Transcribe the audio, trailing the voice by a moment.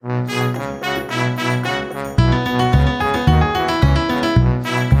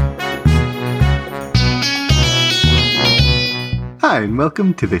and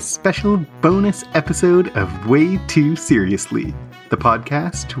welcome to this special bonus episode of Way Too Seriously, the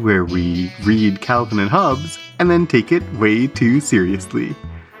podcast where we read Calvin and Hobbes and then take it way too seriously.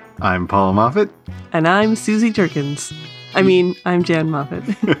 I'm Paul Moffat. And I'm Susie Jerkins. I'm Jan Moffat.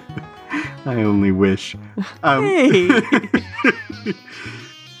 I only wish. Hey!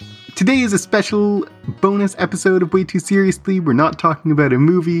 Today is a special bonus episode of Way Too Seriously. We're not talking about a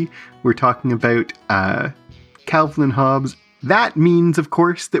movie. We're talking about Calvin and Hobbes. That means, of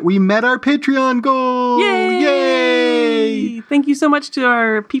course, that we met our Patreon goal! Yay! Yay! Thank you so much to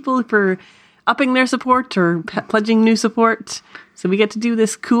our people for upping their support or pledging new support. So we get to do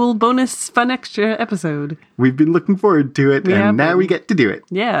this cool bonus fun extra episode. We've been looking forward to it, and now we get to do it.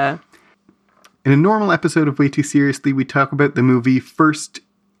 Yeah. In a normal episode of Way Too Seriously, we talk about the movie first,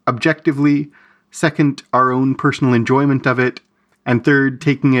 objectively, second, our own personal enjoyment of it, and third,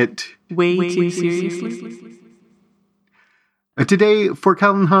 taking it way too seriously. Today, for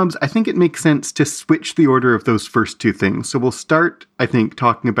Calvin and Hobbes, I think it makes sense to switch the order of those first two things. So we'll start, I think,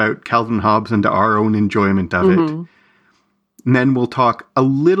 talking about Calvin and Hobbes and our own enjoyment of it. And then we'll talk a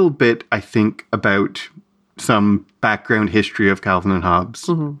little bit, I think, about some background history of Calvin and Hobbes.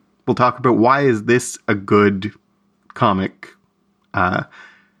 We'll talk about why is this a good comic, and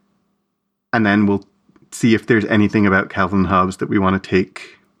then we'll see if there's anything about Calvin and Hobbes that we want to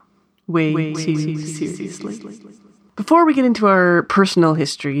take way too seriously. Before we get into our personal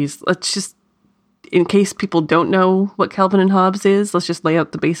histories, let's just, in case people don't know what Calvin and Hobbes is, let's just lay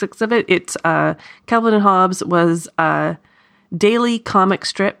out the basics of it. It's Calvin and Hobbes was a daily comic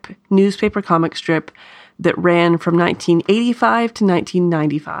strip, newspaper comic strip that ran from 1985 to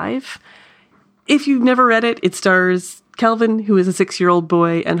 1995. If you've never read it, it stars Calvin, who is a 6-year-old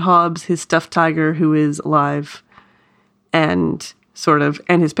boy, and Hobbes, his stuffed tiger, who is alive, and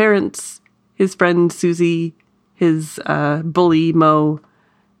his parents, his friend Susie, his bully Mo,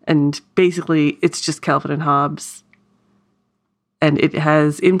 and basically it's just Calvin and Hobbes. And it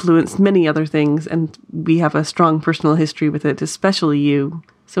has influenced many other things, and we have a strong personal history with it, especially you.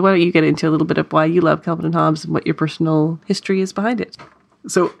 So why don't you get into a little bit of why you love Calvin and Hobbes and what your personal history is behind it?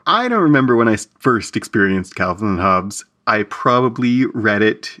 So I don't remember when I first experienced Calvin and Hobbes. I probably read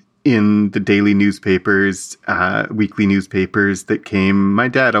it in the daily newspapers, weekly newspapers that came. My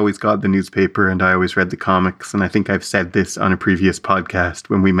dad always got the newspaper and I always read the comics. And I think I've said this on a previous podcast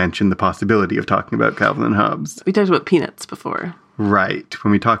when we mentioned the possibility of talking about Calvin and Hobbes. We talked about Peanuts before. Right.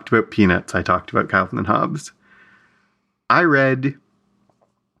 When we talked about Peanuts, I talked about Calvin and Hobbes. I read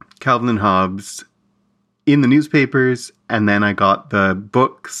Calvin and Hobbes in the newspapers, and then I got the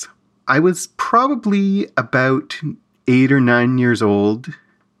books. I was probably about 8 or 9 years old.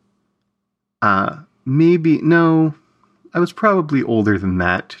 I was probably older than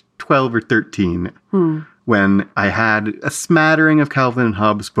that, 12 or 13, when I had a smattering of Calvin and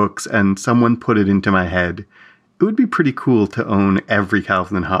Hobbes books, and someone put it into my head. It would be pretty cool to own every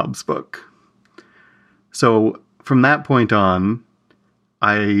Calvin and Hobbes book. So from that point on,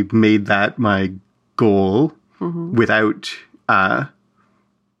 I made that my goal without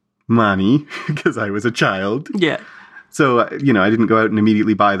money because I was a child. Yeah. So, I didn't go out and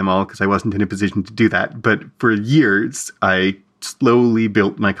immediately buy them all because I wasn't in a position to do that. But for years, I slowly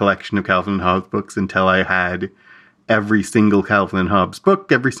built my collection of Calvin and Hobbes books until I had every single Calvin and Hobbes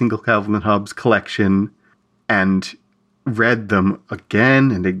book, every single Calvin and Hobbes collection, and read them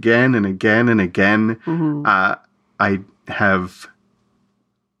again and again and again and again.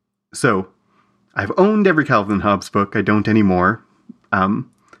 I've owned every Calvin and Hobbes book. I don't anymore.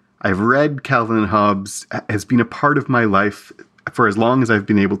 I've read Calvin and Hobbes, has been a part of my life for as long as I've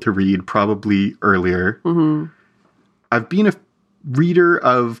been able to read, probably earlier. I've been a reader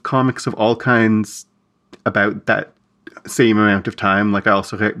of comics of all kinds about that same amount of time. Like I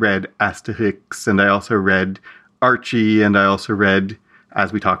also read Asterix, and I also read Archie, and I also read,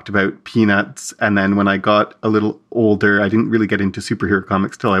 as we talked about, Peanuts. And then when I got a little older, I didn't really get into superhero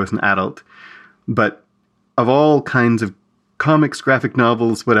comics till I was an adult. But of all kinds of comics, graphic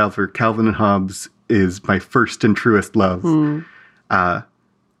novels, whatever, Calvin and Hobbes is my first and truest love. And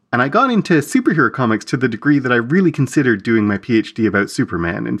I got into superhero comics to the degree that I really considered doing my PhD about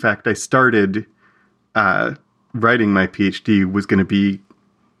Superman. In fact, I started writing my PhD was going to be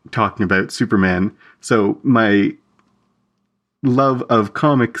talking about Superman. So my love of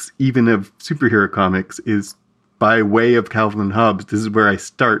comics, even of superhero comics, is by way of Calvin and Hobbes. This is where I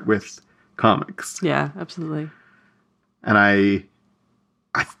start with comics. Yeah, absolutely. And I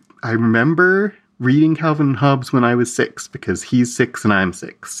remember reading Calvin and Hobbes when I was 6, because he's 6 and I'm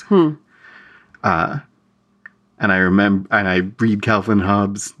 6. And I read Calvin and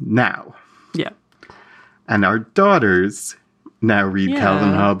Hobbes now. Yeah. And our daughters now read Yeah.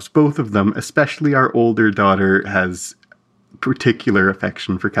 Calvin Hobbes. Both of them, especially our older daughter, has particular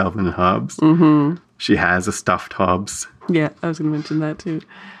affection for Calvin and Hobbes. Mm-hmm. She has a stuffed Hobbes. Yeah, I was going to mention that too.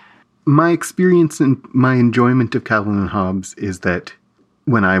 My experience and my enjoyment of Calvin and Hobbes is that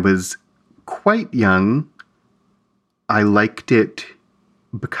when I was quite young, I liked it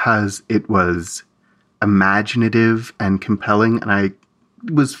because it was imaginative and compelling, and I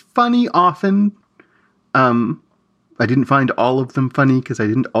was funny often. I didn't find all of them funny because I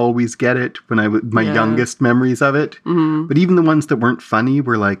didn't always get it when I was my youngest memories of it. Mm-hmm. But even the ones that weren't funny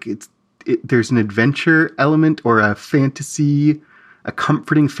were like, there's an adventure element or a fantasy, a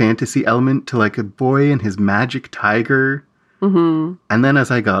comforting fantasy element to like a boy and his magic tiger. Mm-hmm. And then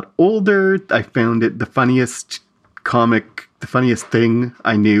as I got older, I found it the funniest comic, the funniest thing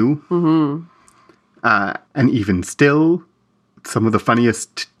I knew. Mm-hmm. And even still, some of the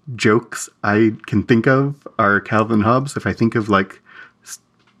funniest jokes I can think of are Calvin Hobbes. If I think of like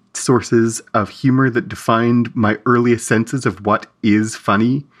sources of humor that defined my earliest senses of what is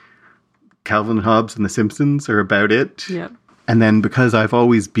funny, Calvin Hobbes and The Simpsons are about it. Yeah. And then because I've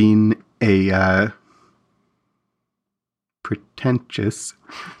always been a pretentious,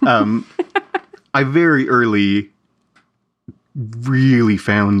 I very early really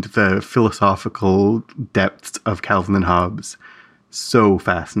found the philosophical depths of Calvin and Hobbes so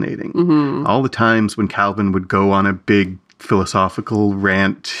fascinating. Mm-hmm. All the times when Calvin would go on a big philosophical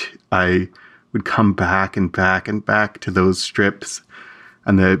rant, I would come back and back and back to those strips,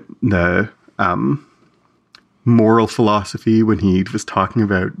 and the moral philosophy when he was talking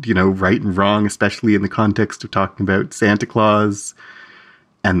about, you know, right and wrong, especially in the context of talking about Santa Claus,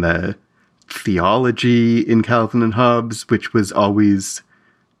 and the theology in Calvin and Hobbes, which was always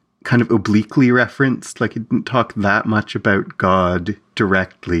kind of obliquely referenced, like it didn't talk that much about God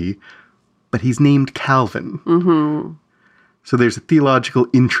directly, but he's named Calvin. Mm-hmm. So there's a theological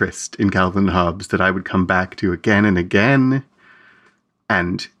interest in Calvin and Hobbes that I would come back to again and again.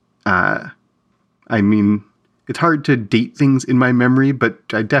 And, I mean, it's hard to date things in my memory, but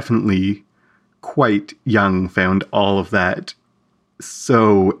I definitely, quite young, found all of that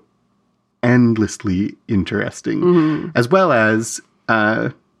so endlessly interesting, as well as,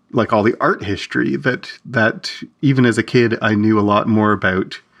 like all the art history that even as a kid, I knew a lot more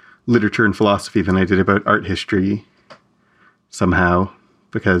about literature and philosophy than I did about art history somehow,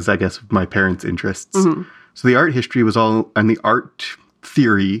 because I guess of my parents' interests. Mm-hmm. So the art history was all, and the art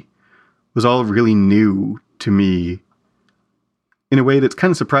theory was all really new to me in a way that's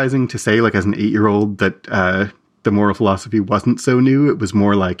kind of surprising to say, like as an 8-year-old, that the moral philosophy wasn't so new. It was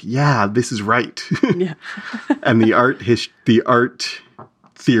more like, yeah, this is right. Yeah. And the art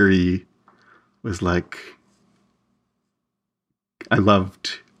theory was like, I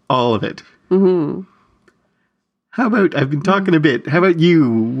loved all of it. Mm-hmm. How about, I've been talking a bit, how about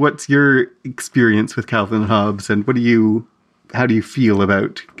you? What's your experience with Calvin and Hobbes, and how do you feel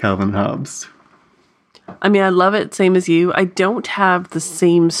about Calvin and Hobbes? I mean, I love it, same as you. I don't have the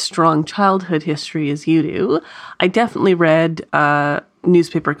same strong childhood history as you do. I definitely read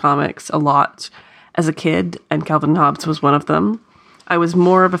newspaper comics a lot as a kid, and Calvin and Hobbes was one of them. I was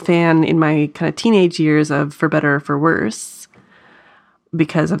more of a fan in my kind of teenage years of For Better or For Worse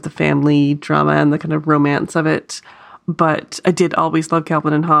because of the family drama and the kind of romance of it. But I did always love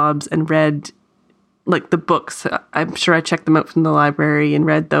Calvin and Hobbes and read like the books. I'm sure I checked them out from the library and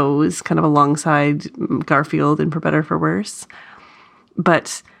read those kind of alongside Garfield and For Better or For Worse.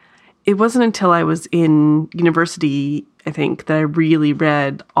 But it wasn't until I was in university, I think, that I really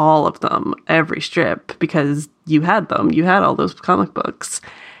read all of them, every strip, because you had them. You had all those comic books.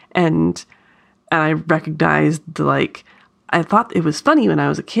 And I recognized I thought it was funny when I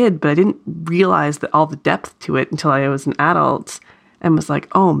was a kid, but I didn't realize that all the depth to it until I was an adult, and was like,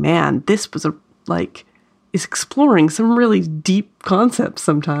 oh man, this was is exploring some really deep concepts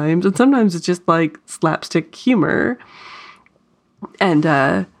sometimes. And sometimes it's just like slapstick humor. And,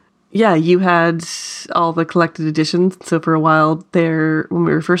 yeah, you had all the collected editions. So for a while there, when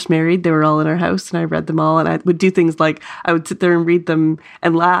we were first married, they were all in our house and I read them all. And I would do things like I would sit there and read them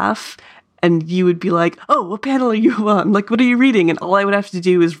and laugh. And you would be like, oh, what panel are you on? Like, what are you reading? And all I would have to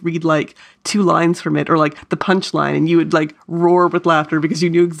do is read 2 lines from it, or the punchline. And you would roar with laughter because you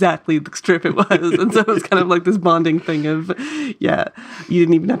knew exactly the strip it was. And so it was kind of this bonding thing of, yeah, you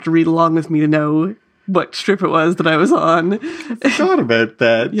didn't even have to read along with me to know what strip it was that I was on. I forgot about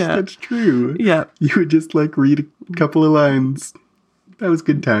that. Yeah. That's true. Yeah. You would just read a couple of lines. That was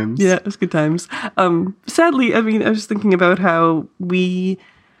good times. Yeah, it was good times. Sadly, I mean, I was thinking about how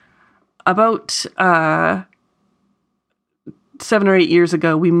about 7 or 8 years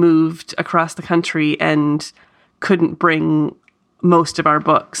ago, we moved across the country and couldn't bring most of our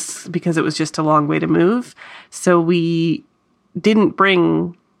books because it was just a long way to move. So we didn't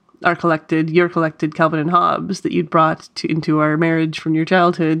bring your collected Calvin and Hobbes that you'd brought into our marriage from your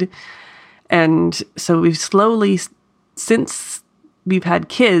childhood. And so we've slowly, since we've had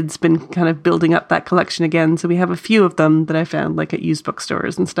kids, been kind of building up that collection again. So we have a few of them that I found like at used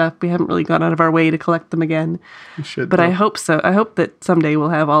bookstores and stuff. We haven't really gone out of our way to collect them again. You should, but though. I hope so. I hope that someday we'll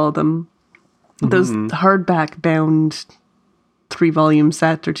have all of them. Those hardback bound 3-volume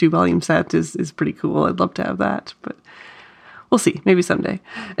set or 2-volume set is pretty cool. I'd love to have that, but we'll see. Maybe someday.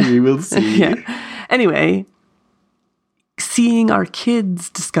 We will see. Yeah. Anyway, seeing our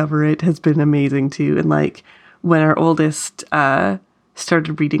kids discover it has been amazing too. And like when our oldest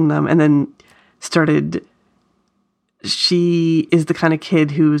started reading them and then she is the kind of kid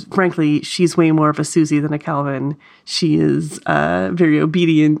who's, frankly, she's way more of a Susie than a Calvin. She is very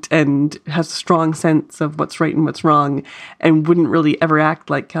obedient and has a strong sense of what's right and what's wrong and wouldn't really ever act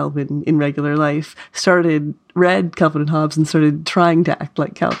like Calvin in regular life. Read Calvin and Hobbes and started trying to act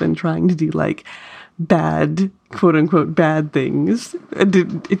like Calvin, trying to do like bad, quote unquote, bad things. It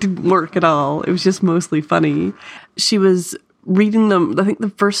didn't work at all. It was just mostly funny. She was reading them. I think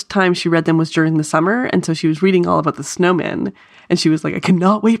the first time she read them was during the summer. And so she was reading all about the snowmen. And she was like, I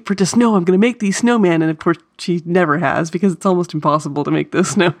cannot wait for it to snow. I'm going to make these snowmen. And of course, she never has because it's almost impossible to make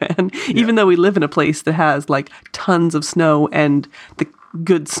those snowmen, even though we live in a place that has like tons of snow and the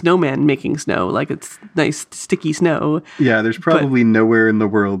good snowman making snow. Like it's nice, sticky snow. Yeah, there's probably nowhere in the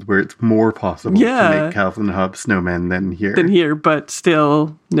world where it's more possible to make Calvin and Hobbes snowmen than here. But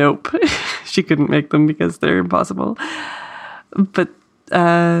still, nope. She couldn't make them because they're impossible. But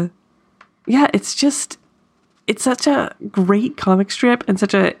it's such a great comic strip and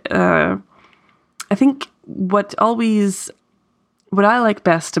such a I think what I like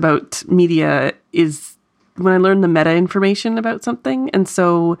best about media is when I learn the meta information about something. And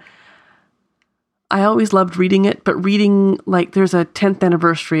so I always loved reading it, but reading, like, there's a 10th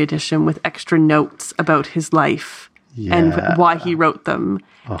anniversary edition with extra notes about his life and why he wrote them.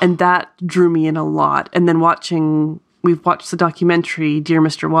 Oh. And that drew me in a lot. And then we've watched the documentary, Dear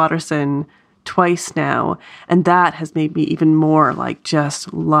Mr. Watterson, twice now. And that has made me even more, like,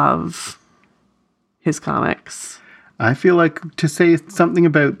 just love his comics. I feel like to say something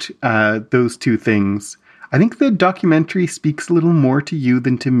about those two things, I think the documentary speaks a little more to you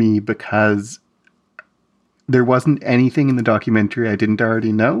than to me because there wasn't anything in the documentary I didn't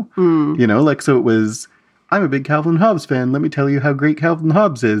already know. You know, like, so it was, I'm a big Calvin and Hobbes fan. Let me tell you how great Calvin and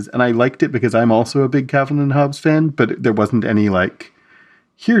Hobbes is. And I liked it because I'm also a big Calvin and Hobbes fan, but there wasn't any, like,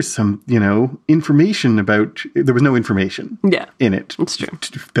 here's some, information about, there was no information in it. That's true.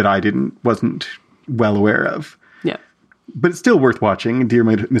 That I wasn't well aware of. Yeah. But it's still worth watching, Dear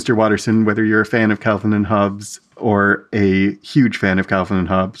Mr. Watterson, whether you're a fan of Calvin and Hobbes or a huge fan of Calvin and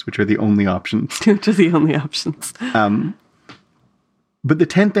Hobbes, which are the only options. Which are the only options. But the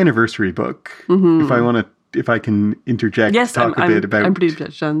 10th anniversary book, if I can interject, talk a bit about... I'm pretty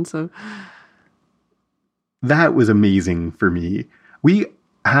done, so... That was amazing for me. We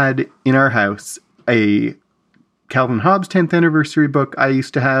had in our house a Calvin and Hobbes 10th anniversary book I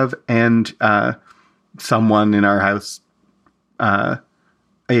used to have, and someone in our house... a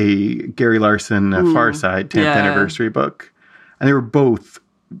Gary Larson Far Side 10th anniversary book. And they were both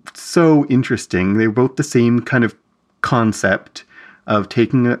so interesting. They were both the same kind of concept of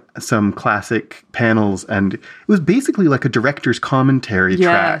taking some classic panels, and it was basically like a director's commentary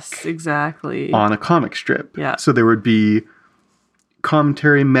track. Yes, exactly. On a comic strip. Yeah. So there would be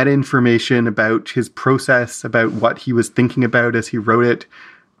commentary, meta information about his process, about what he was thinking about as he wrote it,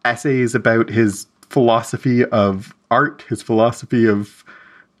 essays about his philosophy of art, his philosophy of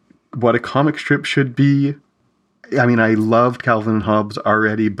what a comic strip should be. I mean, I loved Calvin and Hobbes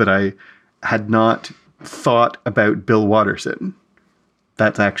already, but I had not thought about Bill Watterson.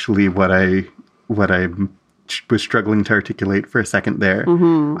 That's actually what I was struggling to articulate for a second there.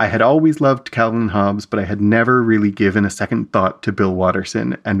 I had always loved Calvin and Hobbes, but I had never really given a second thought to Bill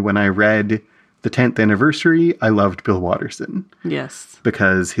Watterson. And when I read the 10th anniversary, I loved Bill Watterson. Yes.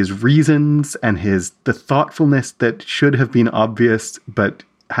 Because his reasons and the thoughtfulness that should have been obvious, but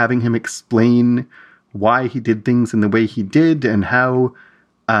having him explain why he did things in the way he did and how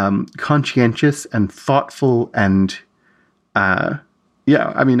conscientious and thoughtful and, I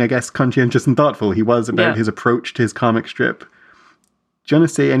guess conscientious and thoughtful he was about his approach to his comic strip. Do you want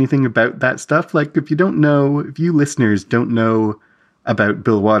to say anything about that stuff? Like, if you listeners don't know about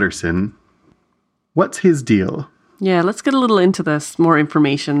Bill Watterson, what's his deal? Yeah, let's get a little into this more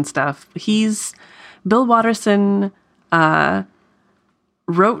information stuff. Bill Watterson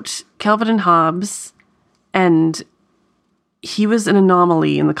wrote Calvin and Hobbes, and he was an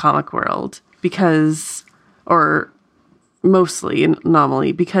anomaly in the comic world or mostly an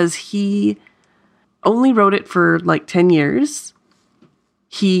anomaly, because he only wrote it for like 10 years.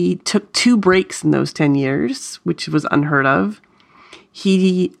 He took 2 breaks in those 10 years, which was unheard of.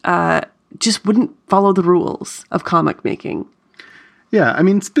 He just wouldn't follow the rules of comic making. Yeah, I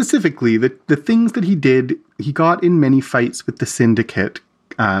mean, specifically, the things that he did, he got in many fights with the Syndicate.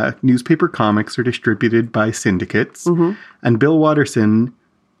 Newspaper comics are distributed by syndicates, and Bill Watterson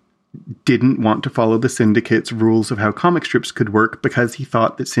didn't want to follow the Syndicate's rules of how comic strips could work because he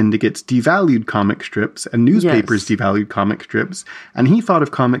thought that syndicates devalued comic strips and newspapers devalued comic strips, and he thought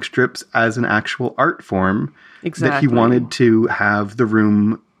of comic strips as an actual art form that he wanted to have the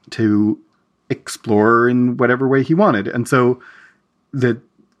room to explore in whatever way he wanted. And so the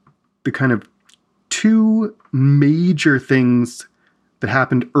kind of 2 major things that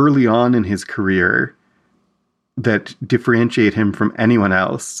happened early on in his career that differentiate him from anyone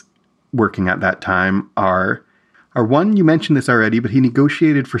else working at that time are one, you mentioned this already, but he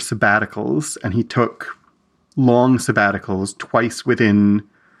negotiated for sabbaticals, and he took long sabbaticals twice within,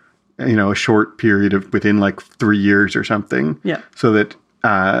 a short period of within like 3 years or something. Yeah. So that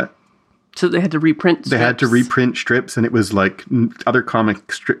so they had to reprint strips. They had to reprint strips, and it was like other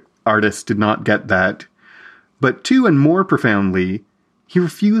comic strip artists did not get that. But 2, and more profoundly, he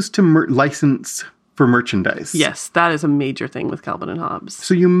refused to license for merchandise. Yes, that is a major thing with Calvin and Hobbes.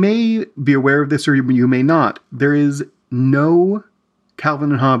 So you may be aware of this, or you may not. There is no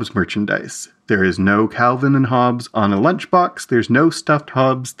Calvin and Hobbes merchandise. There is no Calvin and Hobbes on a lunchbox. There's no stuffed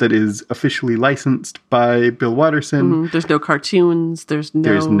Hobbes that is officially licensed by Bill Watterson. There's no cartoons. There's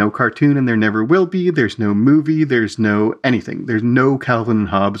no cartoon, and there never will be. There's no movie. There's no anything. There's no Calvin and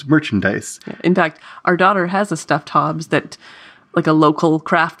Hobbes merchandise. Yeah. In fact, our daughter has a stuffed Hobbes that like a local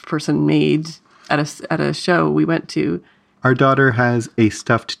craft person made at a show we went to. Our daughter has a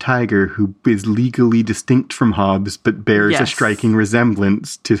stuffed tiger who is legally distinct from Hobbes, but bears a striking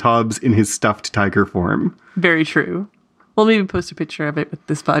resemblance to Hobbes in his stuffed tiger form. Very true. We'll maybe post a picture of it with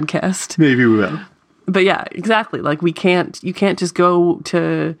this podcast. Maybe we will. But yeah, exactly. Like you can't just go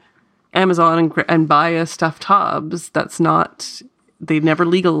to Amazon and buy a stuffed Hobbes. That's not, he never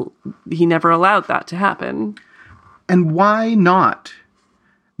allowed that to happen. And why not?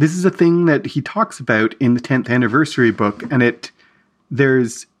 This is a thing that he talks about in the 10th anniversary book, and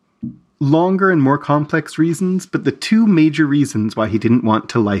there's longer and more complex reasons, but the 2 major reasons why he didn't want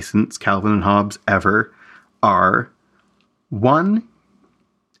to license Calvin and Hobbes ever are, 1,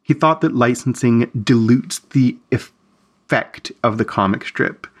 he thought that licensing dilutes the effect of the comic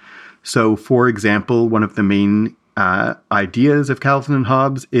strip. So, for example, one of the main ideas of Calvin and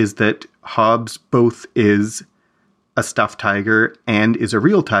Hobbes is that Hobbes both is a stuffed tiger and is a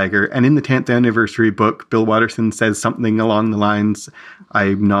real tiger. And in the 10th anniversary book, Bill Watterson says something along the lines,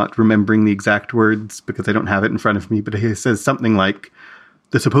 I'm not remembering the exact words because I don't have it in front of me, but he says something like,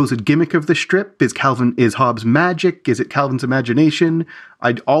 the supposed gimmick of the strip is Hobbes magic? Is it Calvin's imagination?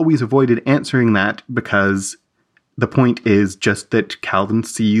 I'd always avoided answering that because the point is just that Calvin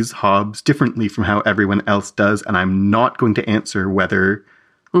sees Hobbes differently from how everyone else does, and I'm not going to answer whether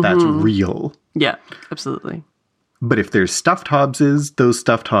that's real. Yeah, absolutely. But if there's stuffed Hobbeses, those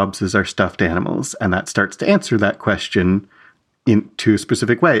stuffed Hobbeses are stuffed animals. And that starts to answer that question into a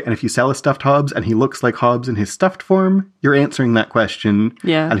specific way. And if you sell a stuffed Hobbes and he looks like Hobbes in his stuffed form, you're answering that question.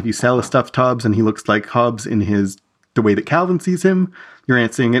 Yeah. And if you sell a stuffed Hobbes and he looks like Hobbes in the way that Calvin sees him, you're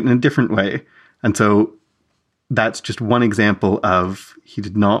answering it in a different way. And so that's just one example of he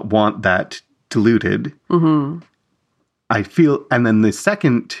did not want that diluted. I feel, and then the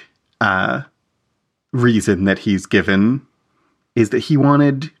second reason that he's given is that he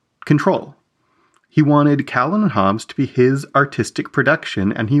wanted control. He wanted Calvin and Hobbes to be his artistic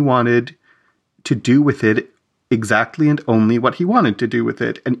production, and he wanted to do with it exactly and only what he wanted to do with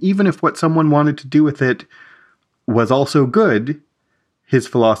it. And even if what someone wanted to do with it was also good, his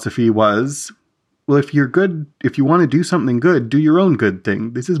philosophy was, well, if you want to do something good, do your own good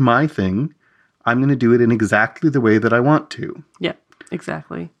thing. This is my thing. I'm going to do it in exactly the way that I want to. Yeah,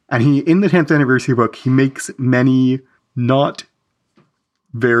 exactly. And in the 10th anniversary book, he makes many not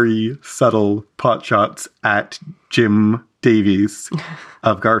very subtle pot shots at Jim Davies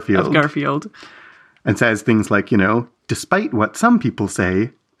of Garfield. And says things like, despite what some people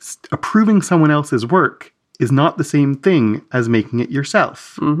say, approving someone else's work is not the same thing as making it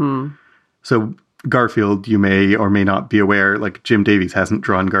yourself. So Garfield, you may or may not be aware, like Jim Davies hasn't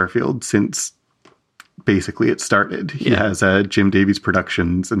drawn Garfield since basically it started. He has Jim Davies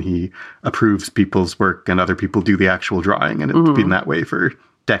Productions, and he approves people's work and other people do the actual drawing, and it's been that way for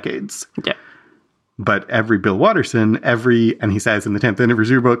decades. Yeah. But every Bill Watterson, and he says in the 10th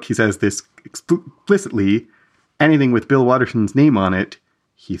anniversary book, he says this explicitly, anything with Bill Watterson's name on it,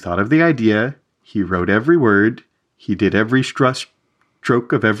 he thought of the idea, he wrote every word, he did every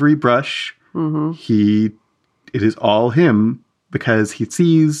stroke of every brush. It is all him because he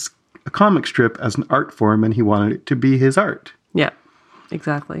sees a comic strip as an art form and he wanted it to be his art. Yeah,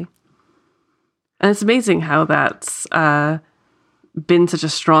 exactly. And it's amazing how that's been such a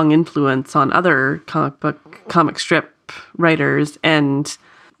strong influence on other comic strip writers, and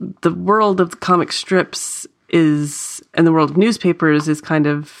the world of the comic strips and the world of newspapers is kind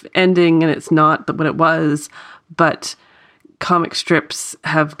of ending, and it's not what it was, but comic strips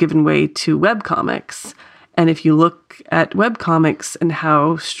have given way to webcomics. And if you look at webcomics and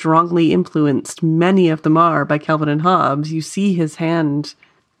how strongly influenced many of them are by Calvin and Hobbes, you see his hand,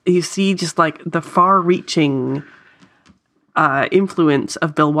 you see just like the far-reaching influence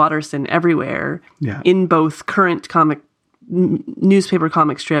of Bill Watterson everywhere, in both current newspaper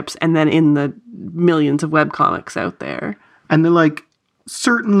comic strips and then in the millions of webcomics out there. And they're like,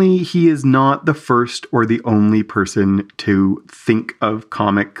 certainly he is not the first or the only person to think of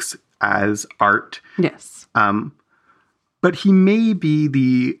comics as art. Yes. But he may be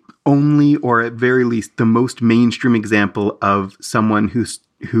the only, or at very least, the most mainstream example of someone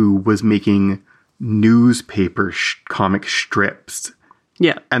who was making newspaper comic strips.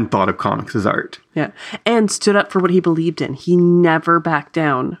 Yeah. And thought of comics as art. Yeah. And stood up for what he believed in. He never backed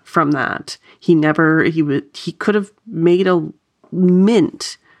down from that. He could have made a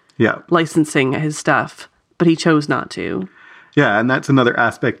mint licensing his stuff, but he chose not to. Yeah, and that's another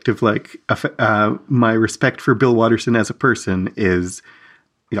aspect of like my respect for Bill Watterson as a person is,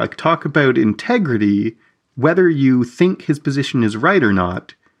 like, talk about integrity. Whether you think his position is right or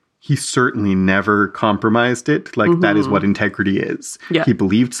not, he certainly never compromised it. Like, that is what integrity is. Yeah. He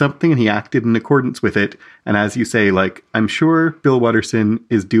believed something and he acted in accordance with it. And as you say, like, I'm sure Bill Watterson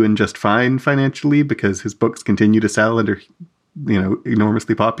is doing just fine financially because his books continue to sell and are,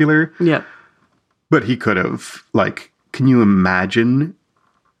 enormously popular. Yeah. But he could have, like, can you imagine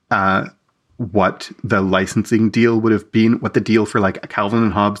what the licensing deal would have been? What the deal for, like, a Calvin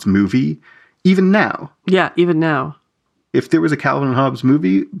and Hobbes movie? Even now. Yeah, even now. If there was a Calvin and Hobbes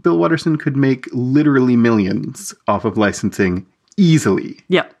movie, Bill Watterson could make literally millions off of licensing easily.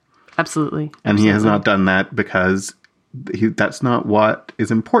 Yeah, absolutely. And he has not done that because that's not what is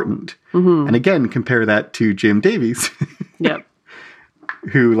important. And again, compare that to Jim Davies. Yep.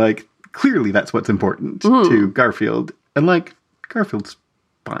 Who, like, clearly that's what's important to Garfield. And, like, Garfield's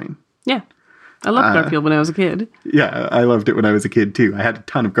fine. Yeah. I loved Garfield when I was a kid. Yeah, I loved it when I was a kid, too. I had a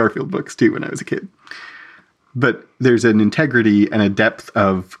ton of Garfield books, too, when I was a kid. But there's an integrity and a depth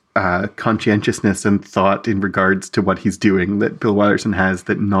of conscientiousness and thought in regards to what he's doing that Bill Watterson has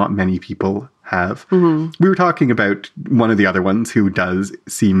that not many people have. We were talking about one of the other ones who does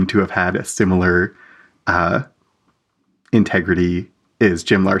seem to have had a similar integrity is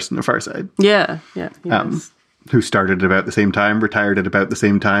Jim Larson of Farside. Yeah. Who started at about the same time, retired at about the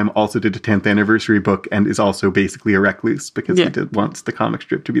same time, also did a 10th anniversary book, and is also basically a recluse because he wants the comic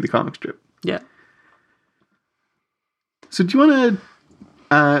strip to be the comic strip. Yeah. So do you want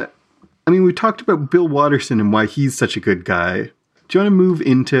to, we talked about Bill Watterson and why he's such a good guy. Do you want to move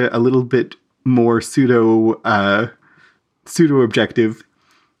into a little bit more pseudo-objective?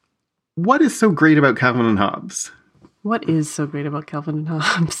 What is so great about Calvin and Hobbes? What is so great about Calvin and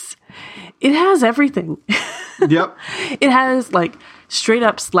Hobbes? It has everything. Yep. It has, like, straight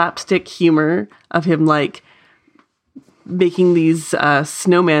up slapstick humor of him, like, making these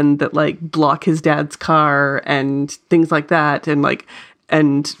snowmen that, like, block his dad's car and things like that,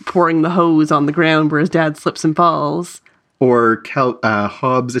 and pouring the hose on the ground where his dad slips and falls. Or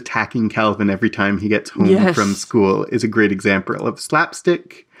Hobbes attacking Calvin every time he gets home from school is a great example of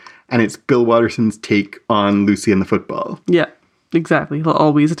slapstick, and it's Bill Watterson's take on Lucy and the football. Yeah, exactly. He'll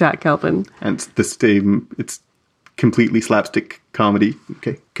always attack Calvin. And it's the same, it's completely slapstick comedy.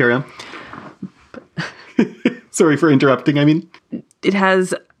 Okay, carry on. Sorry for interrupting, It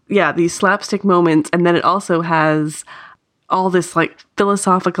has, these slapstick moments, and then it also has all this, like,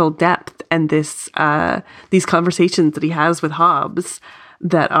 philosophical depth and this, these conversations that he has with Hobbes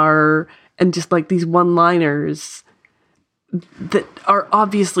that are, and just, like, these one-liners that are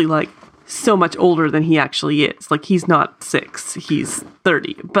obviously, like, so much older than he actually is. Like, he's not 6, he's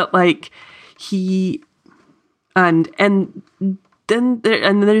 30. But, like, then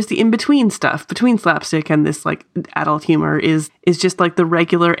there's the in-between stuff between slapstick and this, like, adult humor is just, like, the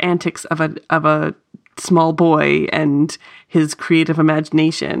regular antics of a small boy and his creative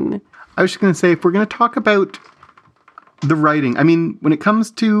imagination. I was just going to say, if we're going to talk about the writing, when it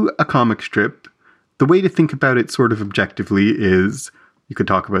comes to a comic strip, the way to think about it sort of objectively is you could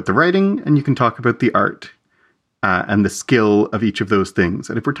talk about the writing and you can talk about the art and the skill of each of those things.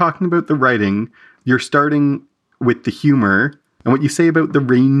 And if we're talking about the writing, you're starting with the humor, and what you say about the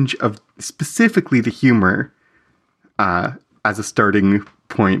range of specifically the humor as a starting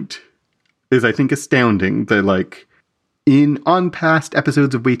point is, I think, astounding. That, like, on past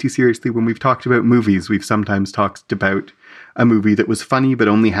episodes of Way Too Seriously, when we've talked about movies, we've sometimes talked about a movie that was funny but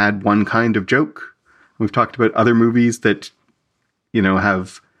only had one kind of joke. We've talked about other movies that, you know,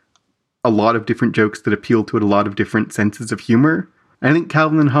 have a lot of different jokes that appeal to a lot of different senses of humor. I think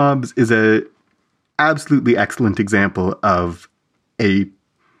Calvin and Hobbes is a absolutely excellent example of a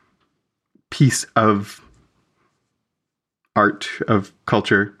piece of art, of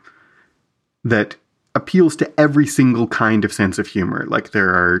culture, that appeals to every single kind of sense of humor. Like, there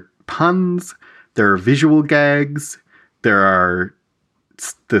are puns, there are visual gags, there are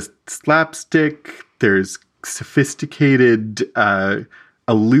the slapstick, there's sophisticated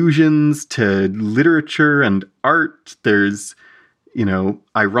allusions to literature and art, there's, you know,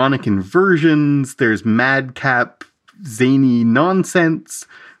 ironic inversions, there's madcap, zany nonsense,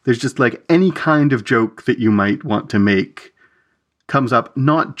 there's just, like, any kind of joke that you might want to make comes up,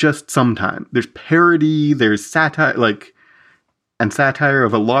 not just sometime. There's parody, there's satire, like, and satire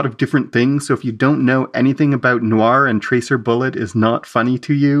of a lot of different things. So if you don't know anything about noir and Tracer Bullet is not funny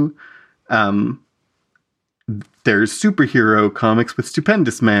to you, there's superhero comics with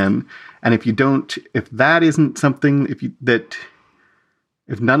Stupendous Man. And if that isn't something, if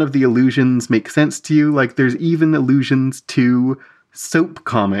none of the allusions make sense to you, like, there's even allusions to soap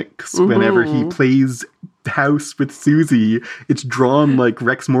comics. Mm-hmm. Whenever he plays house with Susie, it's drawn like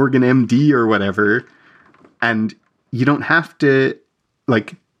Rex Morgan MD or whatever. And you don't have to,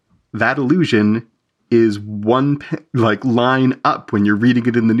 like, that allusion is one line up when you're reading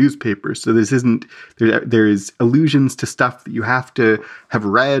it in the newspaper. So there's allusions to stuff that you have to have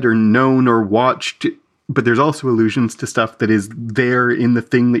read or known or watched, but there's also allusions to stuff that is there in the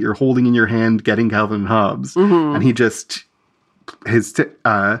thing that you're holding in your hand, getting Calvin and Hobbes. Mm-hmm. And his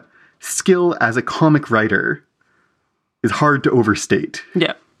skill as a comic writer is hard to overstate.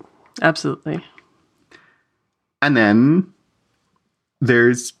 Yeah, absolutely. And then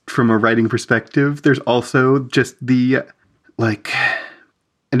there's, from a writing perspective, there's also just the, like,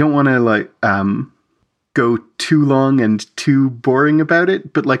 I don't want to, go too long and too boring about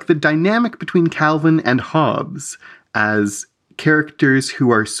it, but, like, the dynamic between Calvin and Hobbes as characters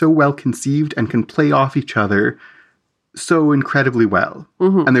who are so well conceived and can play off each other so incredibly well.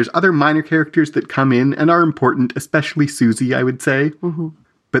 Mm-hmm. And there's other minor characters that come in and are important, especially Susie, I would say. Mm-hmm.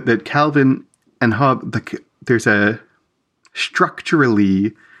 But that Calvin and Hobbes,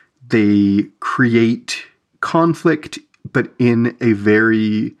 structurally, they create conflict, but in a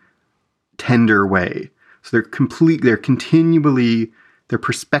very tender way. So their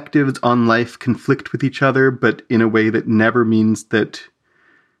perspectives on life conflict with each other, but in a way that never means that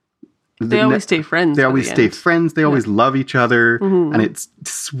they always stay friends. They always stay friends. They always love each other. Mm-hmm. And it's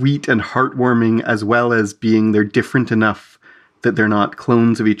sweet and heartwarming, as well as being they're different enough that they're not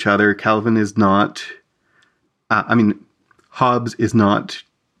clones of each other. Calvin is not, Hobbes is not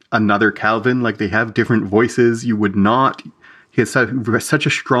another Calvin. Like, they have different voices. He has such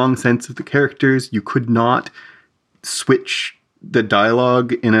a strong sense of the characters. You could not switch the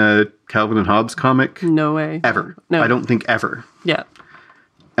dialogue in a Calvin and Hobbes comic. No way. Ever. No. I don't think ever. Yeah.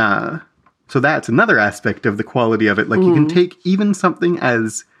 So that's another aspect of the quality of it. Like, you can take even something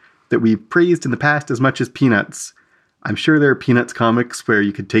that we've praised in the past as much as Peanuts. I'm sure there are Peanuts comics where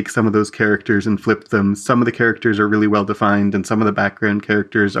you could take some of those characters and flip them. Some of the characters are really well defined and some of the background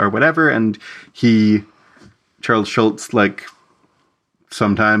characters are whatever. And Charles Schultz, like,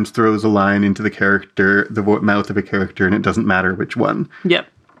 sometimes throws a line into the mouth of a character, and it doesn't matter which one. Yep.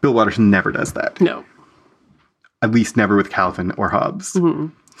 Bill Watterson never does that. No. At least never with Calvin or Hobbes. Mm-hmm.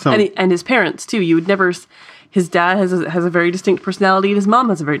 So, and his parents too. You would never. His dad has a very distinct personality, and his mom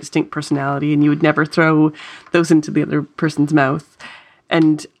has a very distinct personality, and you would never throw those into the other person's mouth.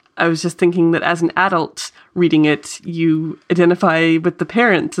 And I was just thinking that as an adult reading it, you identify with the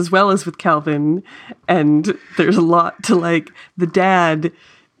parents as well as with Calvin, and there's a lot to, like, the dad.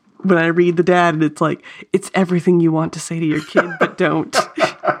 When I read the dad, and it's like, it's everything you want to say to your kid, but don't.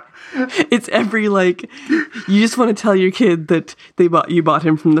 It's every, like, you just want to tell your kid that you bought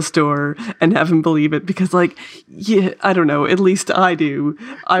him from the store and have him believe it, because, like, yeah, I don't know, at least I do.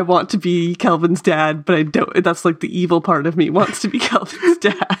 I want to be Calvin's dad, but I don't. That's, like, the evil part of me wants to be Calvin's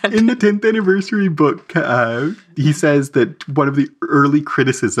dad. In the 10th anniversary book, he says that one of the early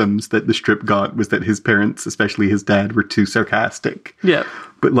criticisms that the strip got was that his parents, especially his dad, were too sarcastic. Yeah.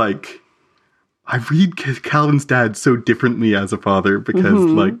 But, like, I read Calvin's dad so differently as a father because,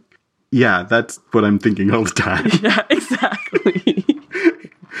 like, yeah, that's what I'm thinking all the time. Yeah, exactly.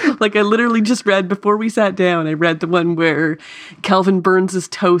 Like, I literally just read, before we sat down, I read the one where Calvin burns his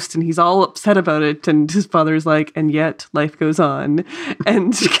toast and he's all upset about it. And his father's like, and yet life goes on.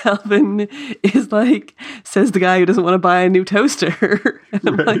 And Calvin is like, says the guy who doesn't want to buy a new toaster. And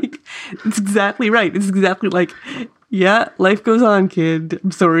I'm like, it's exactly right. It's exactly like, yeah, life goes on, kid.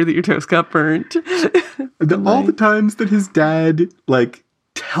 I'm sorry that your toast got burnt. All the times that his dad, like,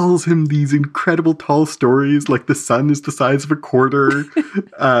 tells him these incredible tall stories, like the sun is the size of a quarter.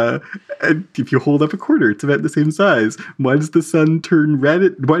 And if you hold up a quarter, it's about the same size. Why does the sun turn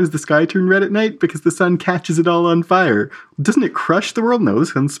red? Why does the sky turn red at night? Because the sun catches it all on fire. Doesn't it crush the world? No, the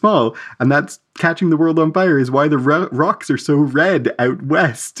sun's small. And that's catching the world on fire is why the rocks are so red out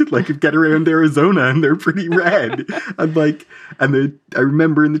west. Like, you get around Arizona and they're pretty red. I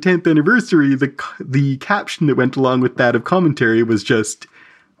remember in the 10th anniversary, the caption that went along with that of commentary was just,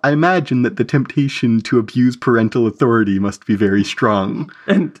 I imagine that the temptation to abuse parental authority must be very strong.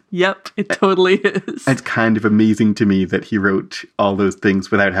 And yep, it totally is. It's kind of amazing to me that he wrote all those things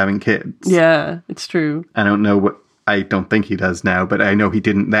without having kids. Yeah, it's true. I don't think he does now, but I know he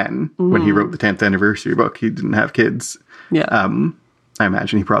didn't then. When he wrote the 10th anniversary book, he didn't have kids. Yeah. I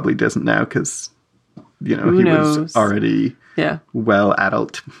imagine he probably doesn't now because, he knows? was already well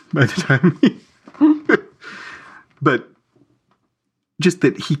adult by the time But just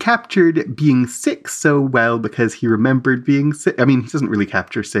that he captured being sick so well because he remembered being sick. I mean, he doesn't really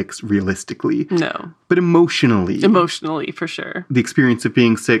capture sick realistically. No. But emotionally. Emotionally, for sure. The experience of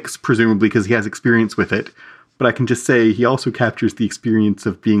being sick, presumably because he has experience with it. But I can just say he also captures the experience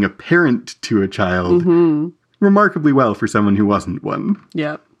of being a parent to a child remarkably well for someone who wasn't one.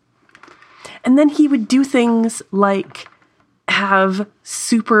 Yeah. And then he would do things like have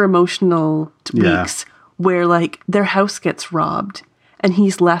super emotional weeks where, like, their house gets robbed and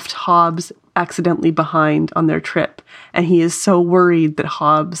he's left Hobbs accidentally behind on their trip. And he is so worried that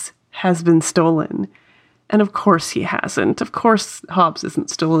Hobbs has been stolen. And of course he hasn't. Of course Hobbs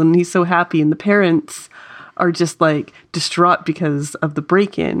isn't stolen. He's so happy. And the parents are just, like, distraught because of the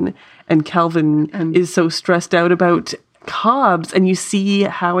break-in. And Calvin is so stressed out about Hobbs. And you see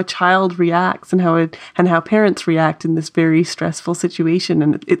how a child reacts and how parents react in this very stressful situation.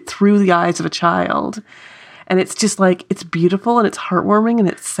 And it through the eyes of a child. And it's just like, it's beautiful and it's heartwarming and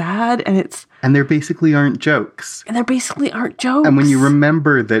it's sad and there basically aren't jokes. And when you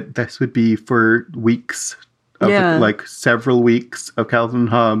remember that this would be for weeks, like several weeks of Calvin and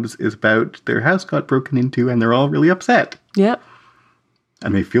Hobbes is about their house got broken into and they're all really upset. Yep.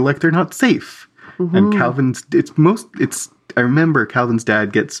 And they feel like they're not safe. And I remember Calvin's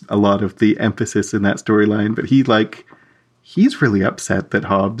dad gets a lot of the emphasis in that storyline, but he's really upset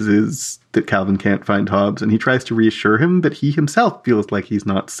that Calvin can't find Hobbs, and he tries to reassure him, but he himself feels like he's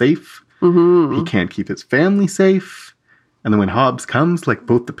not safe. He can't keep his family safe. And then when Hobbs comes, like,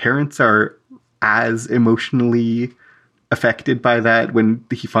 both the parents are as emotionally affected by that when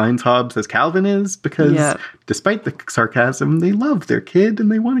he finds Hobbs as Calvin is, because despite the sarcasm, they love their kid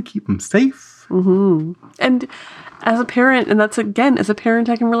and they want to keep him safe. And as a parent, and that's, again, as a parent,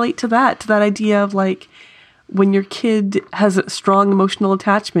 I can relate to that idea of, like, when your kid has a strong emotional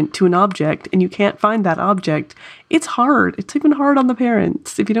attachment to an object and you can't find that object, it's hard. It's even hard on the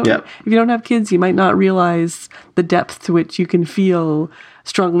parents. If you don't have kids, you might not realize the depth to which you can feel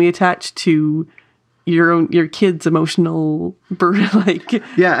strongly attached to your kid's emotional burden.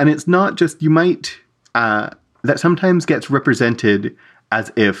 And it's not just, you might, that sometimes gets represented as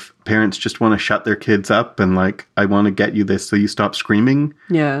if parents just want to shut their kids up and, like, I want to get you this so you stop screaming.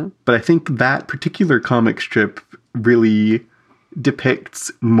 Yeah. But I think that particular comic strip really depicts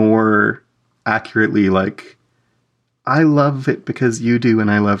more accurately, like, I love it because you do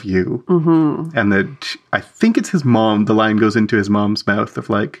and I love you. And that I think it's his mom, the line goes into his mom's mouth of,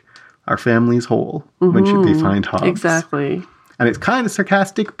 like, our family's whole when they find Hobbs. Exactly. And it's kind of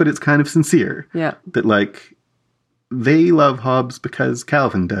sarcastic, but it's kind of sincere. Yeah. That, like, they love Hobbs because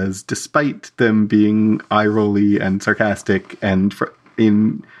Calvin does, despite them being eye-rolly and sarcastic and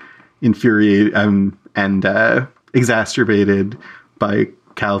infuriated and exacerbated by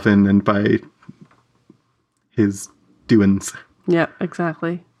Calvin and by his doings. Yeah,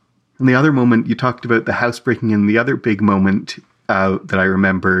 exactly. And the other moment, you talked about the house breaking in, the other big moment that I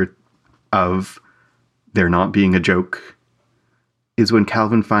remember of there not being a joke is when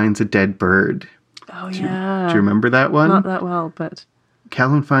Calvin finds a dead bird. Oh, Do you remember that one? Not that well, but...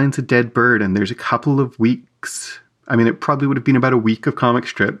 Calvin finds a dead bird, and there's a couple of weeks. I mean, it probably would have been about a week of comic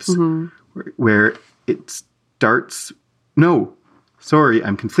strips where it starts... No, sorry,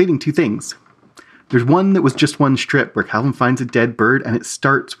 I'm conflating two things. There's one that was just one strip where Calvin finds a dead bird, and it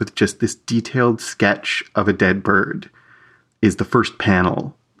starts with just this detailed sketch of a dead bird is the first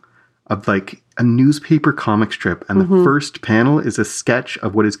panel of like a newspaper comic strip. And the first panel is a sketch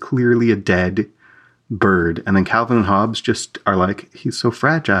of what is clearly a dead bird. And then Calvin and Hobbes just are like, he's so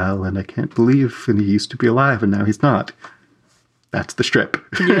fragile and I can't believe, and he used to be alive and now he's not. That's the strip.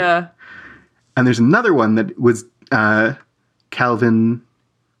 Yeah. And there's another one that was Calvin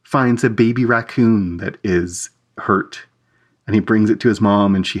finds a baby raccoon that is hurt, and he brings it to his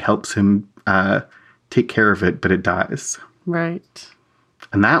mom, and she helps him take care of it, but it dies. Right.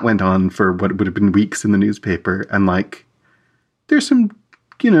 And that went on for what would have been weeks in the newspaper. And like, there's some,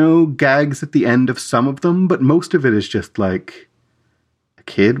 gags at the end of some of them, but most of it is just like a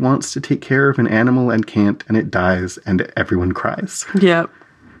kid wants to take care of an animal and can't, and it dies, and everyone cries. Yep.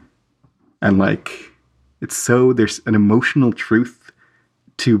 And like, there's an emotional truth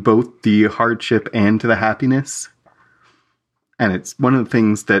to both the hardship and to the happiness. And it's one of the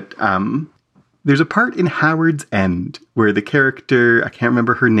things that, there's a part in Howard's End where the character, I can't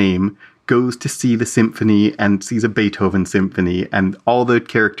remember her name, goes to see the symphony and sees a Beethoven symphony, and all the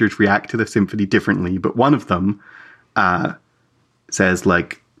characters react to the symphony differently. But one of them says,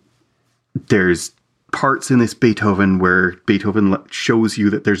 like, there's parts in this Beethoven where Beethoven shows you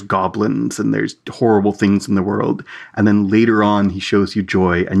that there's goblins and there's horrible things in the world. And then later on, he shows you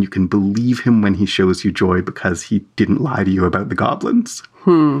joy, and you can believe him when he shows you joy because he didn't lie to you about the goblins.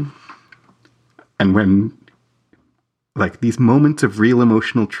 And when, like, these moments of real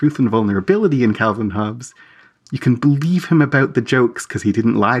emotional truth and vulnerability in Calvin Hobbes, you can believe him about the jokes because he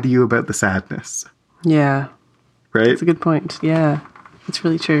didn't lie to you about the sadness. Yeah. Right? That's a good point. Yeah. It's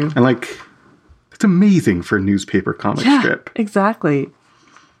really true. And, like, it's amazing for a newspaper comic strip. Exactly.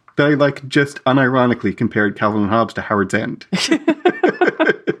 That I, like, just unironically compared Calvin and Hobbes to Howard's End.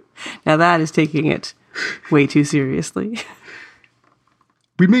 Now that is taking it way too seriously.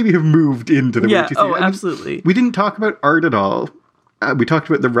 We maybe have moved into the way too serious. Oh, absolutely. We didn't talk about art at all. We talked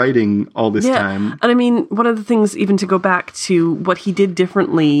about the writing all this time. And I mean, one of the things, even to go back to what he did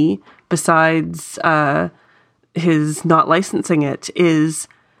differently besides his not licensing it, is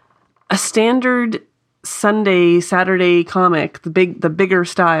a standard Saturday comic, the bigger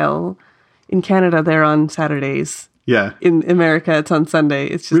style. In Canada, they're on Saturdays. Yeah. In America, it's on Sunday.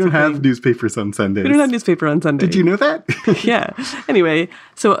 It's just we don't have newspapers on Sundays. We don't have newspaper on Sunday. Did you know that? Yeah. Anyway,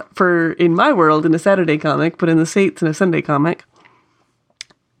 so in my world, in a Saturday comic, but in the States, in a Sunday comic,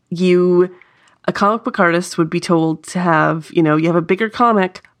 a comic book artist would be told to have, you have a bigger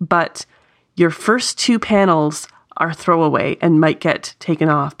comic, but your first two panels are throwaway and might get taken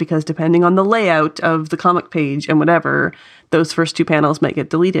off because depending on the layout of the comic page and whatever, those first two panels might get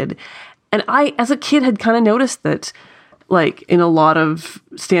deleted. And I, as a kid, had kind of noticed that, like, in a lot of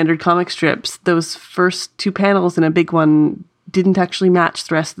standard comic strips, those first two panels in a big one didn't actually match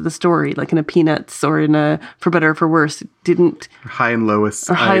the rest of the story. Like in a Peanuts or in a For Better or For Worse, it didn't. High and Lois.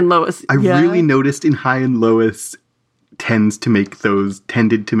 High and Lois. I really noticed in High and Lois tended to make those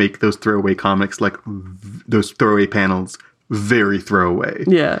throwaway comics, like those throwaway panels, very throwaway.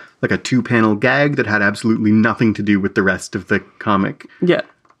 Yeah. Like a 2-panel gag that had absolutely nothing to do with the rest of the comic. Yeah.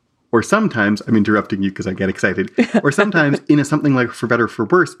 Or sometimes, I'm interrupting you because I get excited, or sometimes in something like For Better or For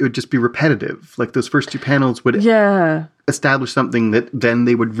Worse, it would just be repetitive. Like those first two panels would establish something that then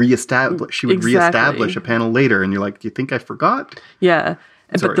they would reestablish. She would reestablish a panel later, and you're like, do you think I forgot? Yeah.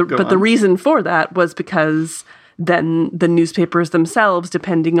 Sorry, but the reason for that was because then the newspapers themselves,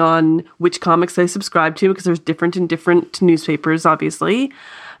 depending on which comics they subscribe to, because there's different in different newspapers, obviously,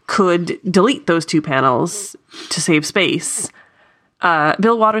 could delete those two panels to save space.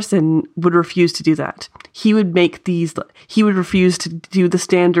 Bill Watterson would refuse to do that. He would refuse to do the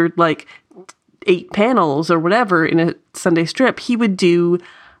standard, like, 8 panels or whatever in a Sunday strip. He would do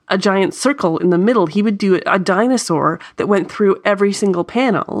a giant circle in the middle. He would do a dinosaur that went through every single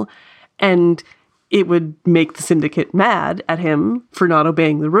panel, and it would make the syndicate mad at him for not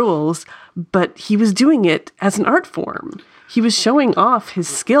obeying the rules, but he was doing it as an art form. He was showing off his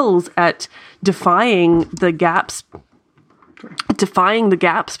skills at defying the gaps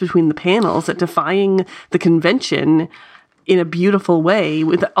between the panels, at defying the convention in a beautiful way,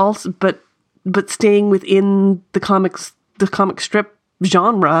 with also but staying within the comic strip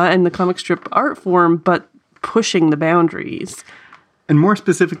genre and the comic strip art form, but pushing the boundaries. And more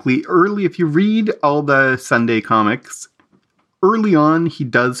specifically, if you read all the Sunday comics, early on he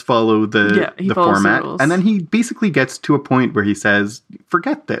does follow the format, and then he basically gets to a point where he says,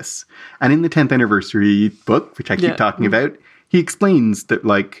 forget this. And in the 10th anniversary book, which I keep talking about, he explains that,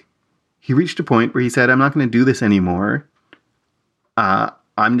 like, he reached a point where he said, I'm not going to do this anymore.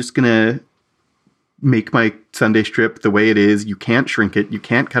 I'm just going to make my Sunday strip the way it is. You can't shrink it. You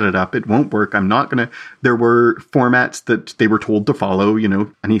can't cut it up. It won't work. I'm not going to. There were formats that they were told to follow, you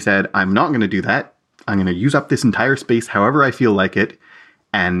know, and he said, I'm not going to do that. I'm going to use up this entire space however I feel like it.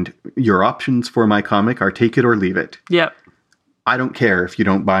 And your options for my comic are take it or leave it. Yep. I don't care if you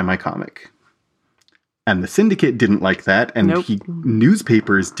don't buy my comic. And the Syndicate didn't like that, and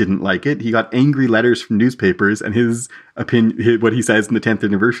newspapers didn't like it. He got angry letters from newspapers, and his opinion, what he says in the 10th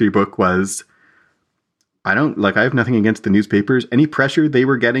anniversary book was, I have nothing against the newspapers. Any pressure they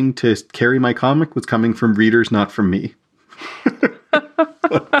were getting to carry my comic was coming from readers, not from me.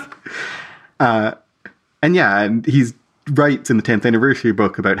 And he writes in the 10th anniversary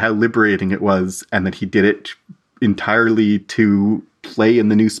book about how liberating it was, and that he did it entirely to play in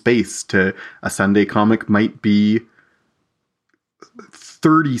the new space. To a Sunday comic might be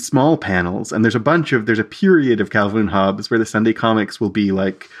 30 small panels, and there's a period of Calvin and Hobbes where the Sunday comics will be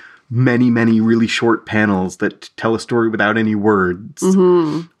like many, many really short panels that tell a story without any words,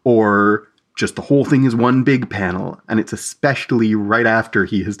 or just the whole thing is one big panel. And it's especially right after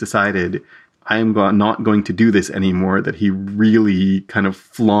he has decided I am not going to do this anymore that he really kind of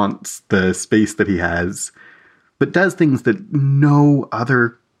flaunts the space that he has, but does things that no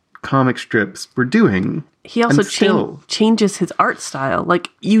other comic strips were doing. He also changes his art style. Like,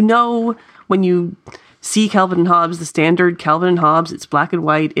 you know, when you see Calvin and Hobbes, the standard Calvin and Hobbes, it's black and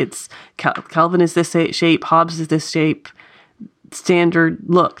white. It's Calvin is this shape, Hobbes is this shape, standard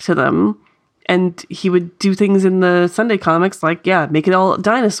look to them. And he would do things in the Sunday comics like, make it all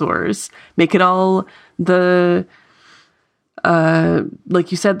dinosaurs, make it all the,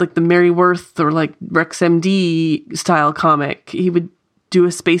 like you said, like the Mary Worth or like Rex MD style comic. He would do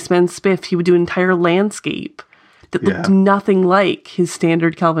a Spaceman Spiff. He would do an entire landscape that looked nothing like his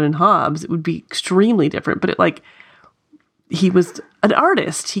standard Calvin and Hobbes. It would be extremely different, but he was an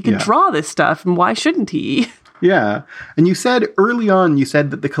artist. He could draw this stuff, and why shouldn't he? Yeah. And you said early on,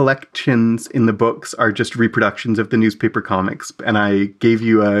 that the collections in the books are just reproductions of the newspaper comics. And I gave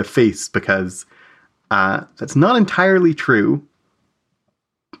you a face because that's not entirely true.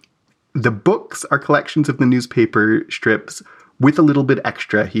 The books are collections of the newspaper strips with a little bit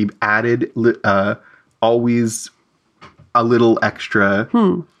extra. He added always a little extra.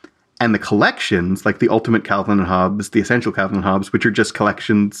 And the collections, like the Ultimate Calvin and Hobbes, the Essential Calvin and Hobbes, which are just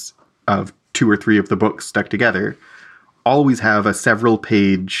collections of 2 or 3 of the books stuck together, always have a several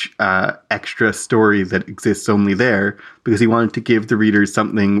page extra story that exists only there because he wanted to give the readers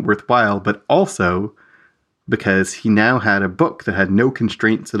something worthwhile, but also because he now had a book that had no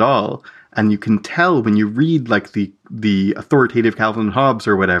constraints at all. And you can tell when you read like the authoritative Calvin and Hobbes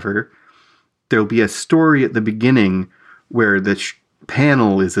or whatever, there'll be a story at the beginning where the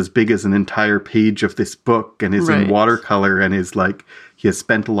panel is as big as an entire page of this book and is in watercolor and is like, he has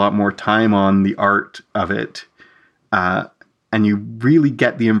spent a lot more time on the art of it. And you really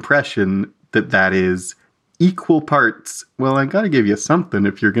get the impression that is equal parts. Well, I got to give you something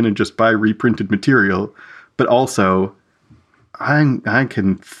if you're going to just buy reprinted material, but also I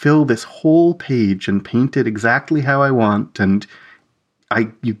can fill this whole page and paint it exactly how I want. And I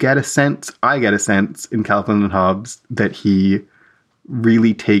get a sense in Calvin and Hobbes that he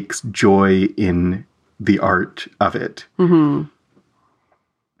really takes joy in the art of it. And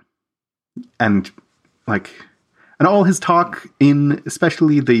all his talk in,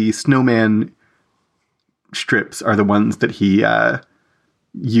 especially the Snowman strips, are the ones that he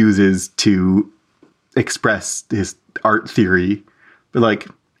uses to express his art theory. But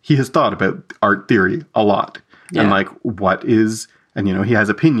he has thought about art theory a lot. And what is, and he has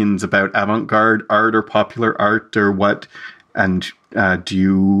opinions about avant-garde art or popular art or what. And do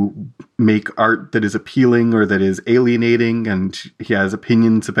you make art that is appealing or that is alienating? And he has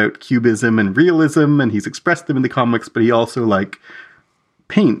opinions about cubism and realism, and he's expressed them in the comics, but he also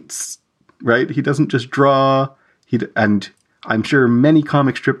paints, right? He doesn't just draw. And I'm sure many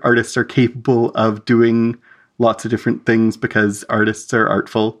comic strip artists are capable of doing lots of different things because artists are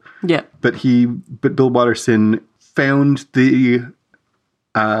artful. Yeah. But Bill Watterson found the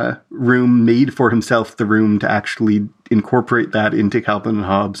room, made for himself the room to actually incorporate that into Calvin and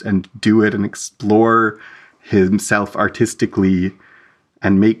Hobbes and do it and explore himself artistically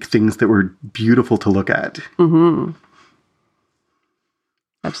and make things that were beautiful to look at.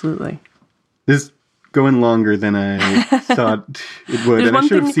 Absolutely. This is going longer than I thought it would, and I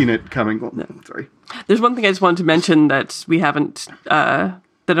should have seen it coming. Well, no, sorry. There's one thing I just wanted to mention that we haven't, that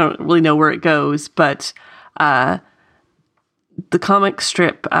I don't really know where it goes, but the comic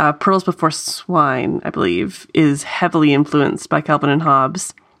strip Pearls Before Swine, I believe, is heavily influenced by Calvin and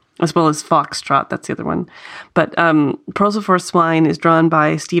Hobbes, as well as Foxtrot. That's the other one. But Pearls Before Swine is drawn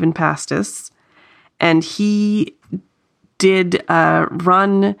by Stephen Pastis, And he did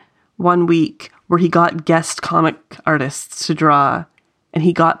run one week where he got guest comic artists to draw, and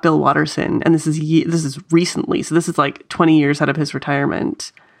he got Bill Watterson. And this is recently, so this is like 20 years out of his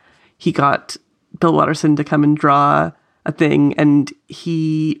retirement. He got Bill Watterson to come and draw a thing, and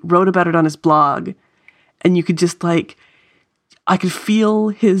he wrote about it on his blog. And you could just like, I could feel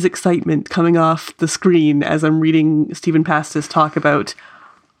his excitement coming off the screen as I'm reading Stephen Pastis talk about,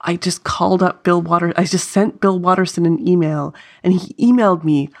 I just called up I just sent Bill Watterson an email, and he emailed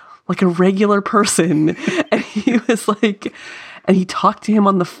me like a regular person. And he was like, and he talked to him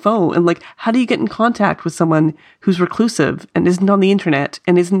on the phone. And like, how do you get in contact with someone who's reclusive and isn't on the internet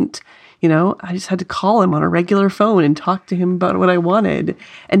and isn't, I just had to call him on a regular phone and talk to him about what I wanted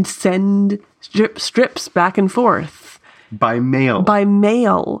and send strips back and forth. By mail.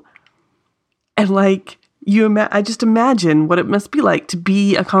 And like, I just imagine what it must be like to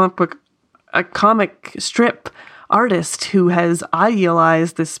be a comic strip artist who has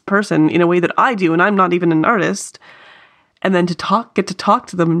idealized this person in a way that I do, and I'm not even an artist. And then get to talk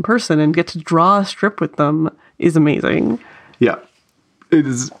to them in person and get to draw a strip with them is amazing. Yeah, it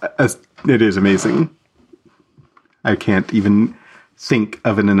is amazing. I can't even think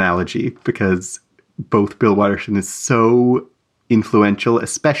of an analogy because both Bill Watterson is so influential,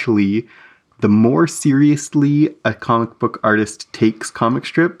 especially the more seriously a comic book artist takes comic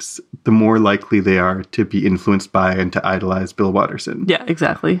strips, the more likely they are to be influenced by and to idolize Bill Watterson. Yeah,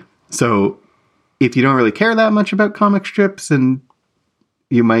 exactly. So if you don't really care that much about comic strips and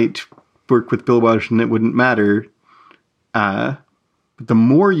you might work with Bill Watterson, it wouldn't matter. But the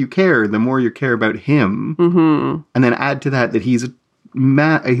more you care about him. Mm-hmm. And then add to that he's a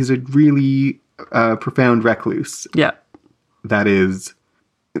really profound recluse. Yeah. That is,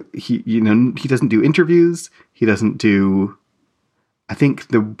 he doesn't do interviews. He doesn't do, I think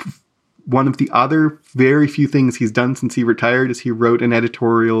one of the other very few things he's done since he retired is he wrote an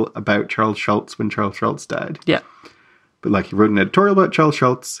editorial about Charles Schulz when Charles Schulz died. Yeah. But like, he wrote an editorial about Charles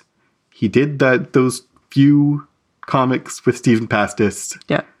Schulz. He did those few comics with Stephen Pastis.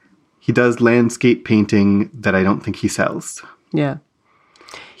 Yeah. He does landscape painting that I don't think he sells. Yeah.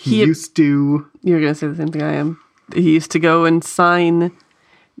 He used to... You're going to say the same thing I am. He used to go and sign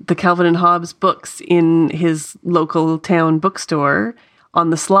the Calvin and Hobbes books in his local town bookstore on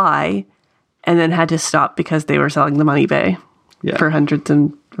the sly, and then had to stop because they were selling them on eBay for hundreds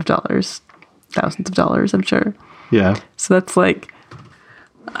of dollars, thousands of dollars, I'm sure. Yeah. So that's like,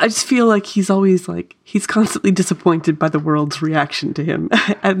 I just feel like he's always like, he's constantly disappointed by the world's reaction to him.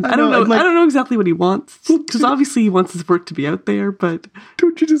 And I don't know exactly what he wants, because obviously he wants his work to be out there, but...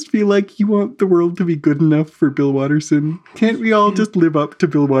 Don't you just feel like you want the world to be good enough for Bill Watterson? Can't we all just live up to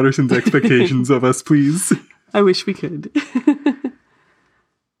Bill Watterson's expectations of us, please? I wish we could.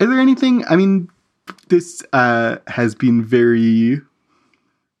 Is there anything... I mean, this has been very...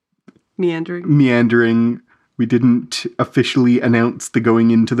 Meandering. We didn't officially announce the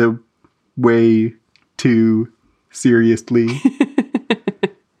going into the way too seriously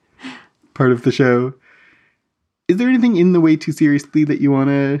part of the show. Is there anything in the way too seriously that you want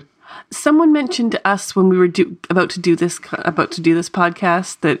to... Someone mentioned to us when we were about to do this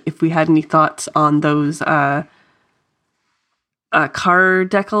podcast that if we had any thoughts on those car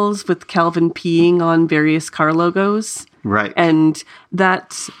decals with Calvin peeing on various car logos. Right. And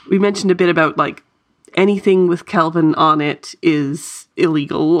that we mentioned a bit about like anything with Calvin on it is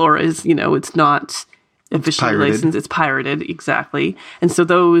illegal or is, it's not officially licensed. It's pirated. Exactly. And so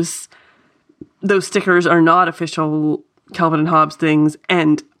those stickers are not official Calvin and Hobbes things.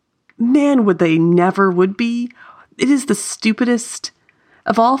 And man, would be. It is the stupidest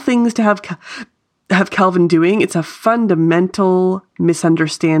of all things to have Calvin doing. It's a fundamental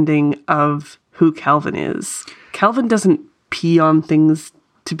misunderstanding of who Calvin is. Calvin doesn't pee on things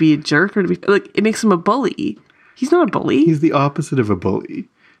to be a jerk or to be like, it makes him a bully. He's not a bully. He's the opposite of a bully.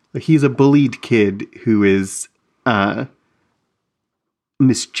 Like, he's a bullied kid who is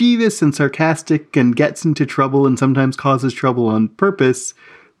mischievous and sarcastic and gets into trouble and sometimes causes trouble on purpose,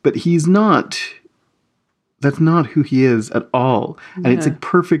 but he's not. That's not who he is at all. And it's a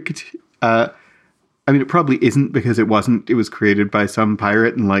perfect... I mean, it probably isn't because it wasn't. It was created by some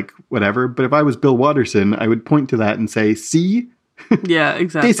pirate and like whatever. But if I was Bill Watterson, I would point to that and say, see? Yeah,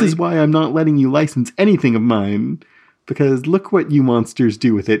 exactly. This is why I'm not letting you license anything of mine. Because look what you monsters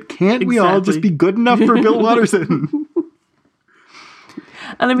do with it. Can't we all just be good enough for Bill Watterson?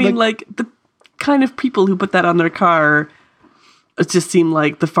 And I mean, like the kind of people who put that on their car, it just seemed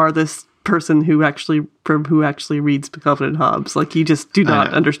like the farthest person who actually reads Calvin and Hobbes. Like, you just do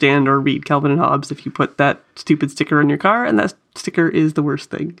not understand or read Calvin and Hobbes if you put that stupid sticker on your car, and that sticker is the worst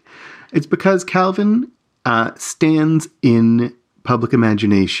thing. It's because Calvin stands in public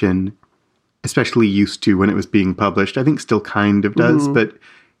imagination, especially used to when it was being published. I think still kind of does, but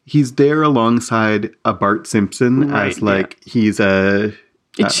he's there alongside a Bart Simpson as like he's a...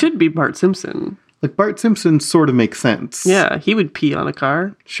 It should be Bart Simpson. Like, Bart Simpson sort of makes sense. Yeah, he would pee on a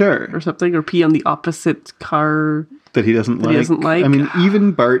car. Sure. Or something, or pee on the opposite car that he doesn't like. I mean,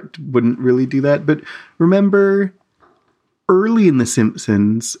 even Bart wouldn't really do that. But remember, early in The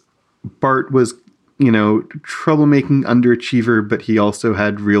Simpsons, Bart was, troublemaking underachiever, but he also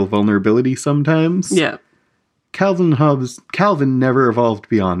had real vulnerability sometimes. Yeah. Calvin never evolved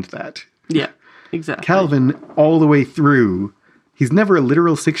beyond that. Yeah, exactly. Calvin, all the way through, he's never a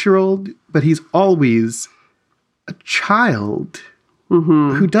literal 6-year-old, but he's always a child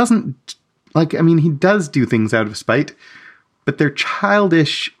who doesn't, he does do things out of spite, but they're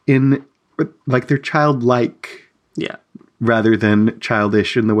childish they're childlike. Yeah. Rather than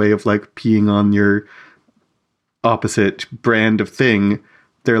childish in the way of, peeing on your opposite brand of thing.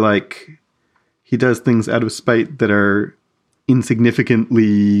 They're he does things out of spite that are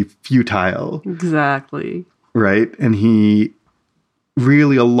insignificantly futile. Exactly. Right? And he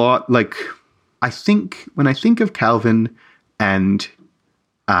really I think when I think of Calvin and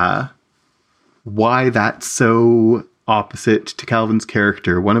why that's so opposite to Calvin's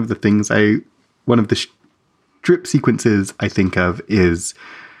character, one of the strip sequences I think of is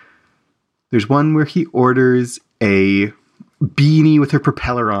there's one where he orders a beanie with a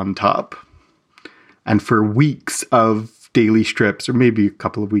propeller on top. And for weeks of daily strips, or maybe a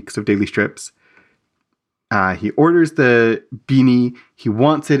couple of weeks of daily strips, he orders the beanie. He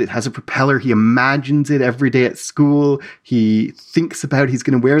wants it. It has a propeller. He imagines it every day at school. He thinks about he's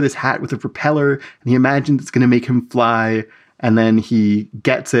going to wear this hat with a propeller, and he imagines it's going to make him fly. And then he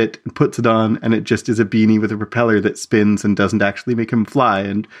gets it and puts it on, and it just is a beanie with a propeller that spins and doesn't actually make him fly.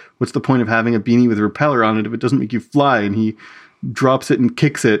 And what's the point of having a beanie with a propeller on it if it doesn't make you fly? And he drops it and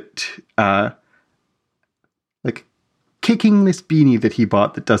kicks it, kicking this beanie that he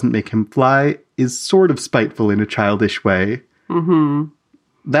bought that doesn't make him fly is sort of spiteful in a childish way. Mm-hmm.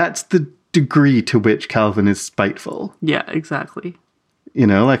 That's the degree to which Calvin is spiteful. Yeah, exactly.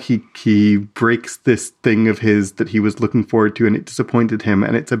 He breaks this thing of his that he was looking forward to and it disappointed him.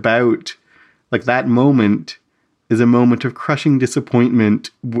 And it's about, that moment is a moment of crushing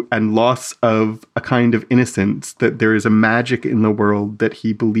disappointment and loss of a kind of innocence, that there is a magic in the world that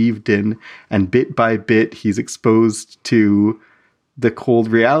he believed in. And bit by bit, he's exposed to the cold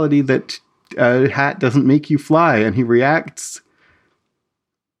reality that a hat doesn't make you fly. And he reacts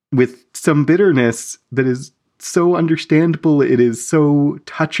with some bitterness that is so understandable. It is so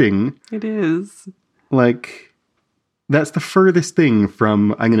touching. It is. That's the furthest thing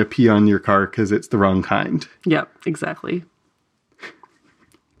from I'm going to pee on your car because it's the wrong kind. Yeah, exactly.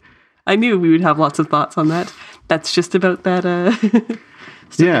 I knew we would have lots of thoughts on that. That's just about that.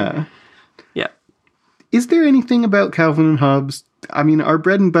 Yeah. Yeah. Is there anything about Calvin and Hobbes? I mean, our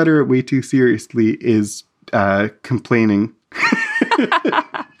bread and butter at Way Too Seriously is complaining.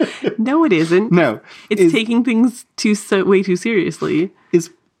 No, it isn't. No. It's taking things way too seriously. Is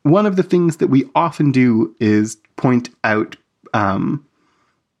one of the things that we often do is point out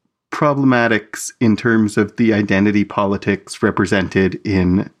problematics in terms of the identity politics represented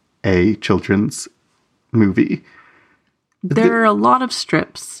in a children's movie. There are a lot of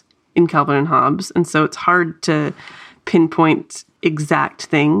strips in Calvin and Hobbes, and so it's hard to pinpoint exact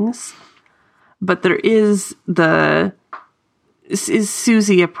things. But there is is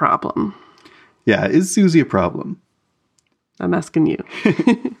Susie a problem? Yeah, is Susie a problem? I'm asking you.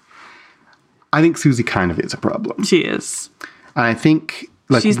 I think Susie kind of is a problem. She is. And I think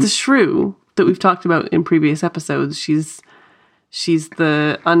she's the shrew that we've talked about in previous episodes. She's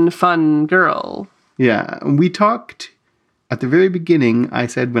the unfun girl. Yeah. We talked at the very beginning. I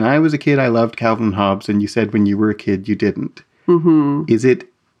said, when I was a kid, I loved Calvin and Hobbes. And you said, when you were a kid, you didn't. Mm-hmm. Is it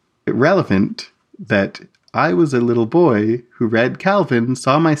relevant that I was a little boy who read Calvin,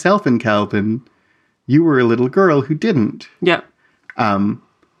 saw myself in Calvin? You were a little girl who didn't. Yeah.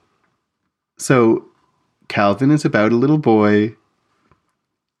 So Calvin is about a little boy.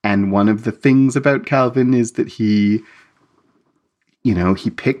 And one of the things about Calvin is that he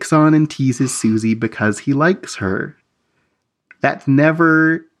picks on and teases Susie because he likes her. That's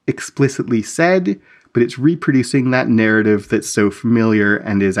never explicitly said, but it's reproducing that narrative that's so familiar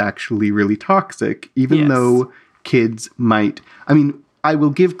and is actually really toxic, even though kids might... I mean, I will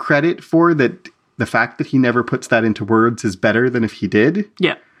give credit for that. The fact that he never puts that into words is better than if he did.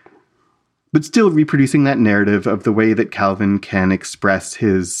 Yeah. but still reproducing that narrative of the way that Calvin can express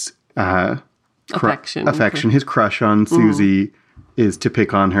his affection, his crush on Susie is to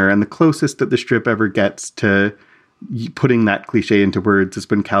pick on her. And the closest that the strip ever gets to putting that cliche into words is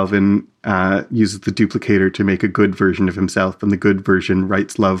when Calvin uses the duplicator to make a good version of himself, and the good version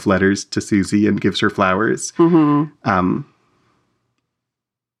writes love letters to Susie and gives her flowers. So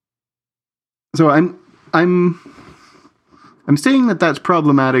I'm saying that that's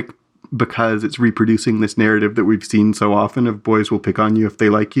problematic because it's reproducing this narrative that we've seen so often of boys will pick on you if they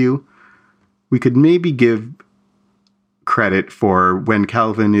like you. We could maybe give credit for when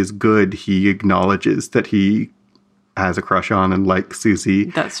Calvin is good, he acknowledges that he has a crush on and likes Susie.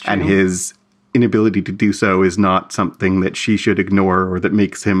 That's true. And his inability to do so is not something that she should ignore or that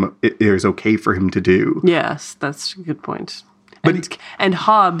makes it is okay for him to do. Yes, that's a good point. And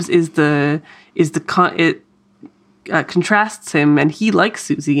Hobbes contrasts him, and he likes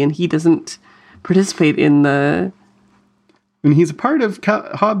Susie, and he doesn't participate in the. And he's a part of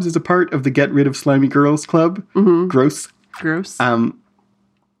Hobbes is a part of the Get Rid of Slimy Girls Club. Gross.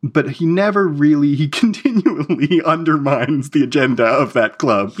 But he continually undermines the agenda of that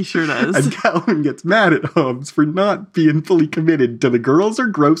club. He sure does. And Calvin gets mad at Hobbes for not being fully committed to the girls are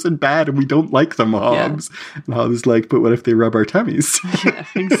gross and bad and we don't like them, Hobbes. Yeah. And Hobbes is like, but what if they rub our tummies? Yeah,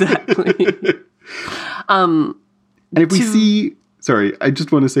 exactly. And if we see... Sorry, I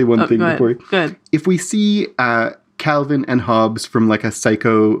just want to say one thing before. Good. If we see Calvin and Hobbes from like a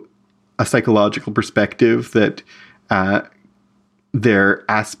psychological perspective that... they're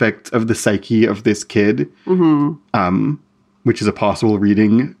aspects of the psyche of this kid, which is a possible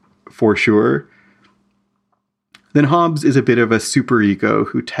reading for sure. Then Hobbes is a bit of a superego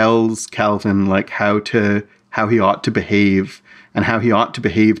who tells Calvin like how he ought to behave, and how he ought to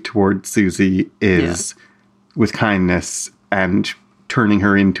behave towards Susie is with kindness and turning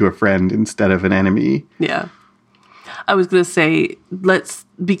her into a friend instead of an enemy. Yeah. I was going to say, let's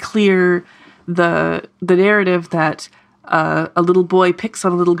be clear, the narrative that a little boy picks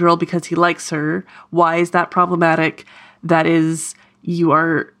on a little girl because he likes her. Why is that problematic? That is,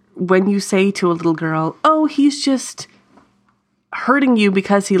 when you say to a little girl, oh, he's just hurting you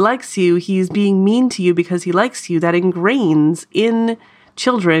because he likes you, he's being mean to you because he likes you, that ingrains in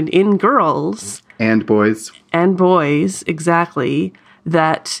children, in girls. And boys, exactly,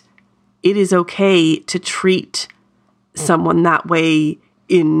 that it is okay to treat someone that way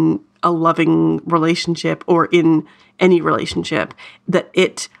in a loving relationship or in any relationship, that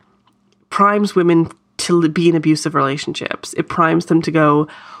it primes women to be in abusive relationships. It primes them to go,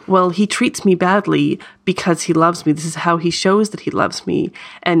 well, he treats me badly because he loves me. This is how he shows that he loves me.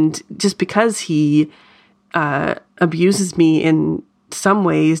 And just because he abuses me in some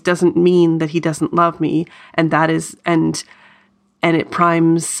ways doesn't mean that he doesn't love me. And it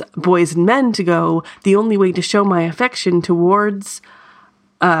primes boys and men to go, the only way to show my affection towards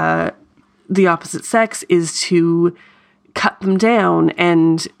the opposite sex is to cut them down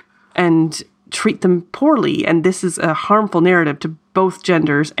and treat them poorly, and this is a harmful narrative to both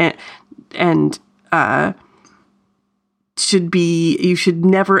genders, and you should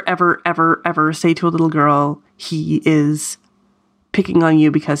never ever say to a little girl, he is picking on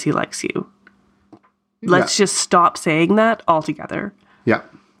you because he likes you. Let's just stop saying that altogether. Yeah.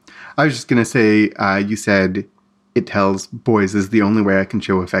 I was just going to say, you said it tells boys is the only way I can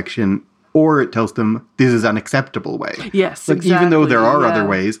show affection, or it tells them this is an unacceptable way. Yes, like, exactly. Even though there are other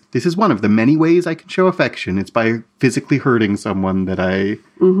ways, this is one of the many ways I can show affection. It's by physically hurting someone that I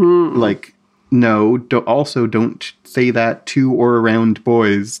like. No, don't say that to or around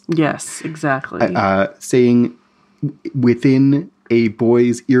boys. Yes, exactly. Saying within a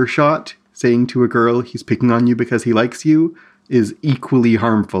boy's earshot, saying to a girl he's picking on you because he likes you is equally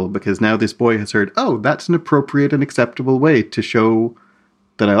harmful, because now this boy has heard, oh, that's an appropriate and acceptable way to show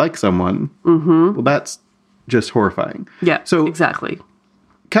that I like someone. Mm-hmm. Well, that's just horrifying. Yeah, so exactly.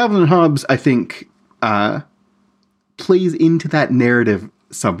 Calvin and Hobbes, I think, plays into that narrative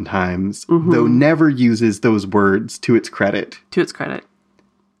sometimes, though never uses those words to its credit. To its credit.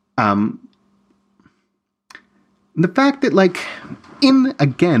 The fact that, like, in the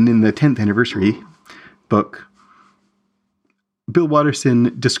 10th anniversary book, Bill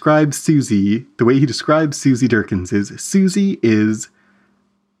Watterson describes Susie, the way he describes Susie Durkins is, Susie is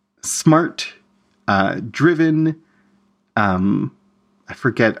smart, driven, I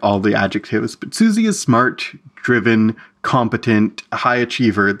forget all the adjectives, but Susie is smart, driven, competent, a high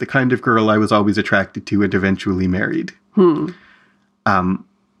achiever, the kind of girl I was always attracted to and eventually married.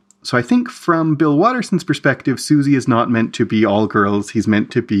 So I think from Bill Watterson's perspective, Susie is not meant to be all girls. He's meant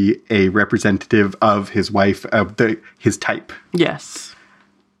to be a representative of his wife, of his type. Yes.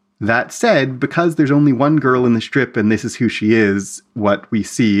 That said, because there's only one girl in the strip and this is who she is, what we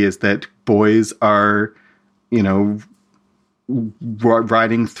see is that boys are, you know,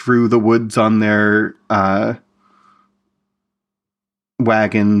 riding through the woods on their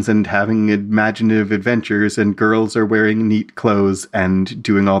wagons and having imaginative adventures, and girls are wearing neat clothes and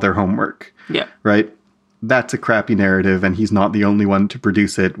doing all their homework. Yeah. Right? That's a crappy narrative, and he's not the only one to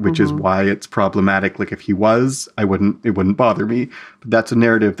produce it, which is why it's problematic. Like, if he was, it wouldn't bother me. But that's a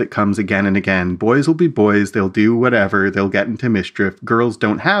narrative that comes again and again. Boys will be boys. They'll do whatever. They'll get into mischief. Girls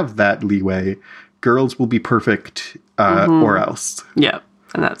don't have that leeway. Girls will be perfect or else. Yeah.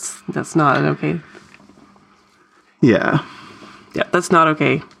 And that's not okay. Yeah. Yeah, that's not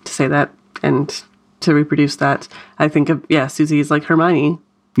okay to say that and to reproduce that. I think of, Susie is like Hermione.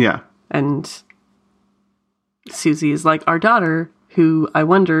 Yeah. And Susie is like our daughter, who I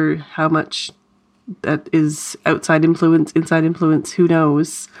wonder how much that is outside influence, inside influence, who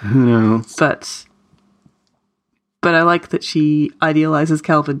knows? Who knows? But I like that she idealizes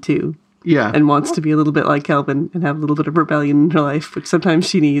Calvin too. Yeah. And wants to be a little bit like Calvin and have a little bit of rebellion in her life, which sometimes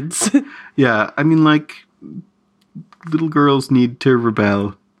she needs. Yeah, I mean, like, little girls need to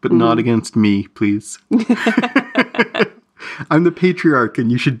rebel, but not against me, please. I'm the patriarch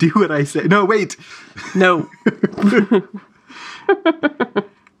and you should do what I say. No, wait. No.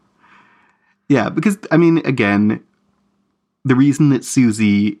 Yeah, because, I mean, again, the reason that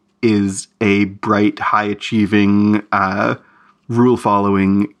Susie is a bright, high-achieving,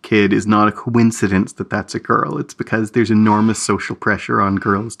 rule-following kid is not a coincidence that that's a girl. It's because there's enormous social pressure on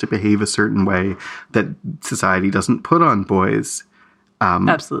girls to behave a certain way that society doesn't put on boys.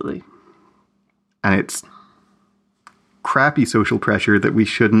 Absolutely. And it's crappy social pressure that we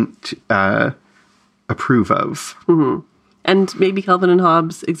shouldn't approve of. Mm-hmm. And maybe Calvin and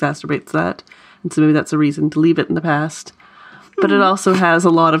Hobbes exacerbates that. And so maybe that's a reason to leave it in the past. But it also has a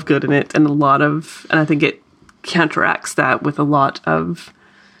lot of good in it and I think it counteracts that with a lot of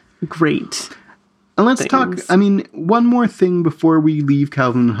great And let's things. talk, I mean, one more thing before we leave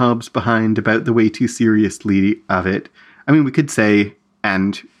Calvin and Hobbes behind about the way too seriously of it. I mean, we could say,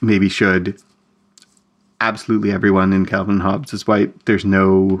 and maybe should, absolutely everyone in Calvin and Hobbes is white. There's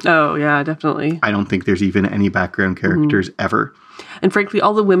no... Oh, yeah, definitely. I don't think there's even any background characters ever. And frankly,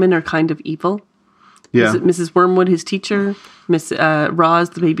 all the women are kind of evil. Yeah. Mrs. Wormwood, his teacher, Miss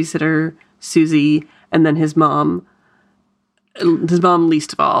Roz, the babysitter, Susie, and then his mom. His mom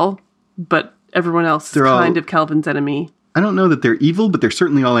least of all, but everyone else is kind of Calvin's enemy. I don't know that they're evil, but they're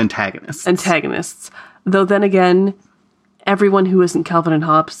certainly all antagonists. Antagonists. Though then again, everyone who isn't Calvin and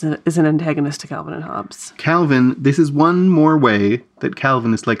Hobbes is an antagonist to Calvin and Hobbes. Calvin, this is one more way that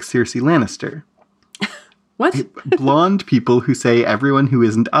Calvin is like Cersei Lannister. What? Blonde people who say everyone who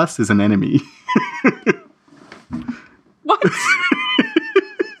isn't us is an enemy. What?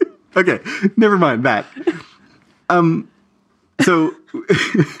 Okay, never mind that. So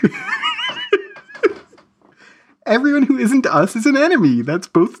everyone who isn't us is an enemy. That's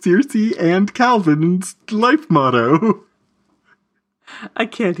both Cersei and Calvin's life motto. I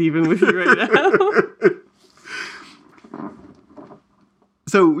can't even with you right now.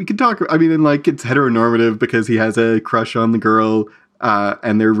 So we could talk, I mean, and like, it's heteronormative because he has a crush on the girl,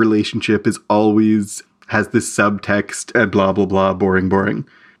 and their relationship is always has this subtext and blah, blah, blah, boring.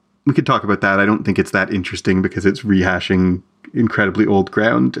 We could talk about that. I don't think it's that interesting because it's rehashing incredibly old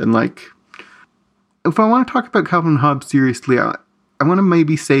ground. And like, if I want to talk about Calvin and Hobbes seriously, I want to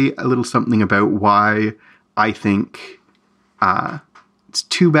maybe say a little something about why I think it's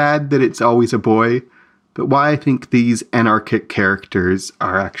too bad that it's always a boy, but why I think these anarchic characters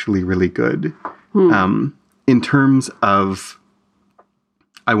are actually really good. In terms of,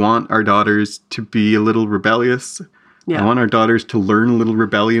 I want our daughters to be a little rebellious. Yeah. I want our daughters to learn a little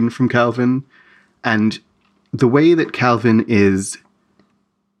rebellion from Calvin. And the way that Calvin is,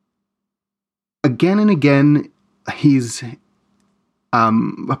 again and again, he's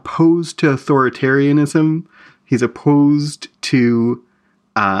opposed to authoritarianism. He's opposed to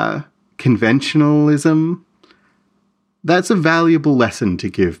conventionalism. That's a valuable lesson to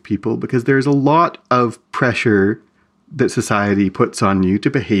give people because there's a lot of pressure that society puts on you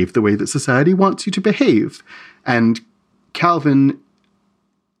to behave the way that society wants you to behave. And Calvin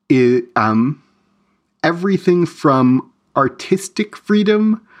is everything from artistic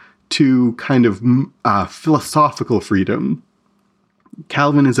freedom to kind of philosophical freedom.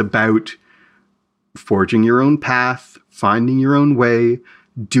 Calvin is about forging your own path, finding your own way,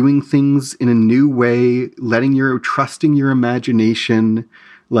 doing things in a new way, trusting your imagination,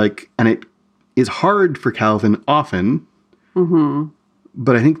 and it is hard for Calvin often,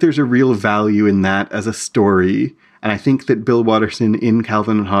 but I think there's a real value in that as a story. And I think that Bill Watterson in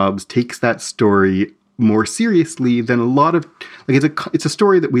Calvin and Hobbes takes that story more seriously than a lot of, like, it's a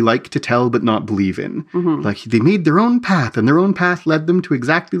story that we like to tell but not believe in. Like, they made their own path, and their own path led them to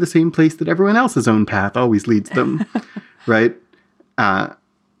exactly the same place that everyone else's own path always leads them. Right?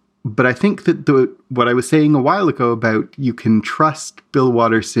 But I think that what I was saying a while ago about you can trust Bill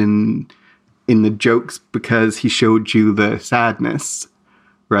Watterson in the jokes because he showed you the sadness,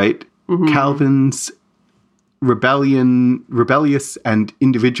 right? Calvin's rebellious and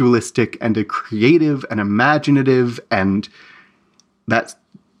individualistic and a creative and imaginative, and that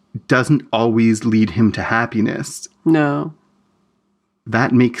doesn't always lead him to happiness. No.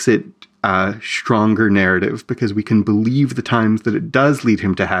 That makes it a stronger narrative because we can believe the times that it does lead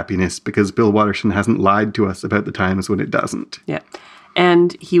him to happiness because Bill Watterson hasn't lied to us about the times when it doesn't. Yeah.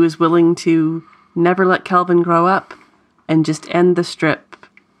 And he was willing to never let Calvin grow up and just end the strip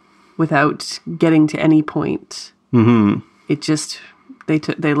without getting to any point. It just, they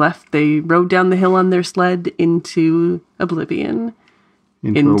rode down the hill on their sled into oblivion.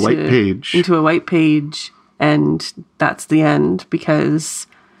 Into a white page. Into a white page. And that's the end because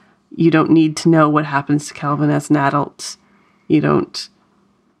you don't need to know what happens to Calvin as an adult.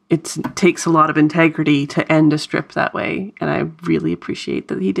 It takes a lot of integrity to end a strip that way. And I really appreciate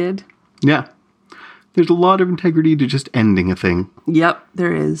that he did. Yeah. There's a lot of integrity to just ending a thing. Yep,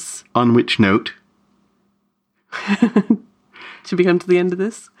 there is. On which note? Should we come to the end of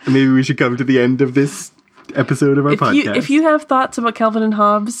this? Maybe we should come to the end of this episode of our podcast. If you have thoughts about Calvin and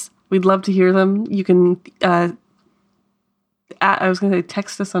Hobbes, we'd love to hear them. You can, I was going to say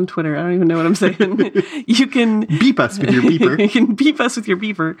text us on Twitter. I don't even know what I'm saying. You can... Beep us with your beeper. You can beep us with your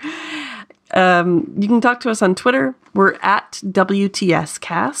beeper. You can talk to us on Twitter. We're at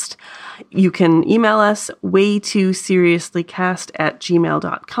WTScast. You can email us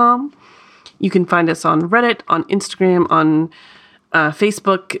waytooseriouslycast@gmail.com. You can find us on Reddit, on Instagram, on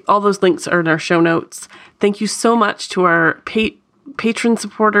Facebook. All those links are in our show notes. Thank you so much to our patron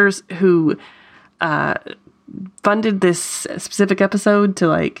supporters who funded this specific episode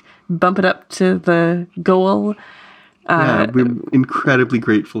to bump it up to the goal. Yeah, we're incredibly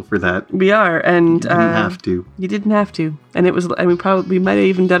grateful for that. We are, and you didn't have to. You didn't have to, and it was. I mean, we might have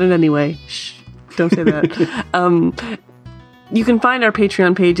even done it anyway. Shh, don't say that. You can find our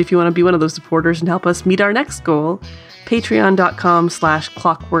Patreon page if you want to be one of those supporters and help us meet our next goal.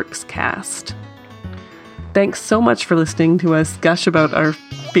 Patreon.com/clockworkscast. Thanks so much for listening to us gush about our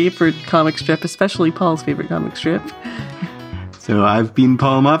favorite comic strip, especially Paul's favorite comic strip. So I've been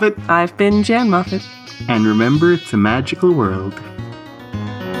Paul Moffat. I've been Jan Moffat. And remember, it's a magical world.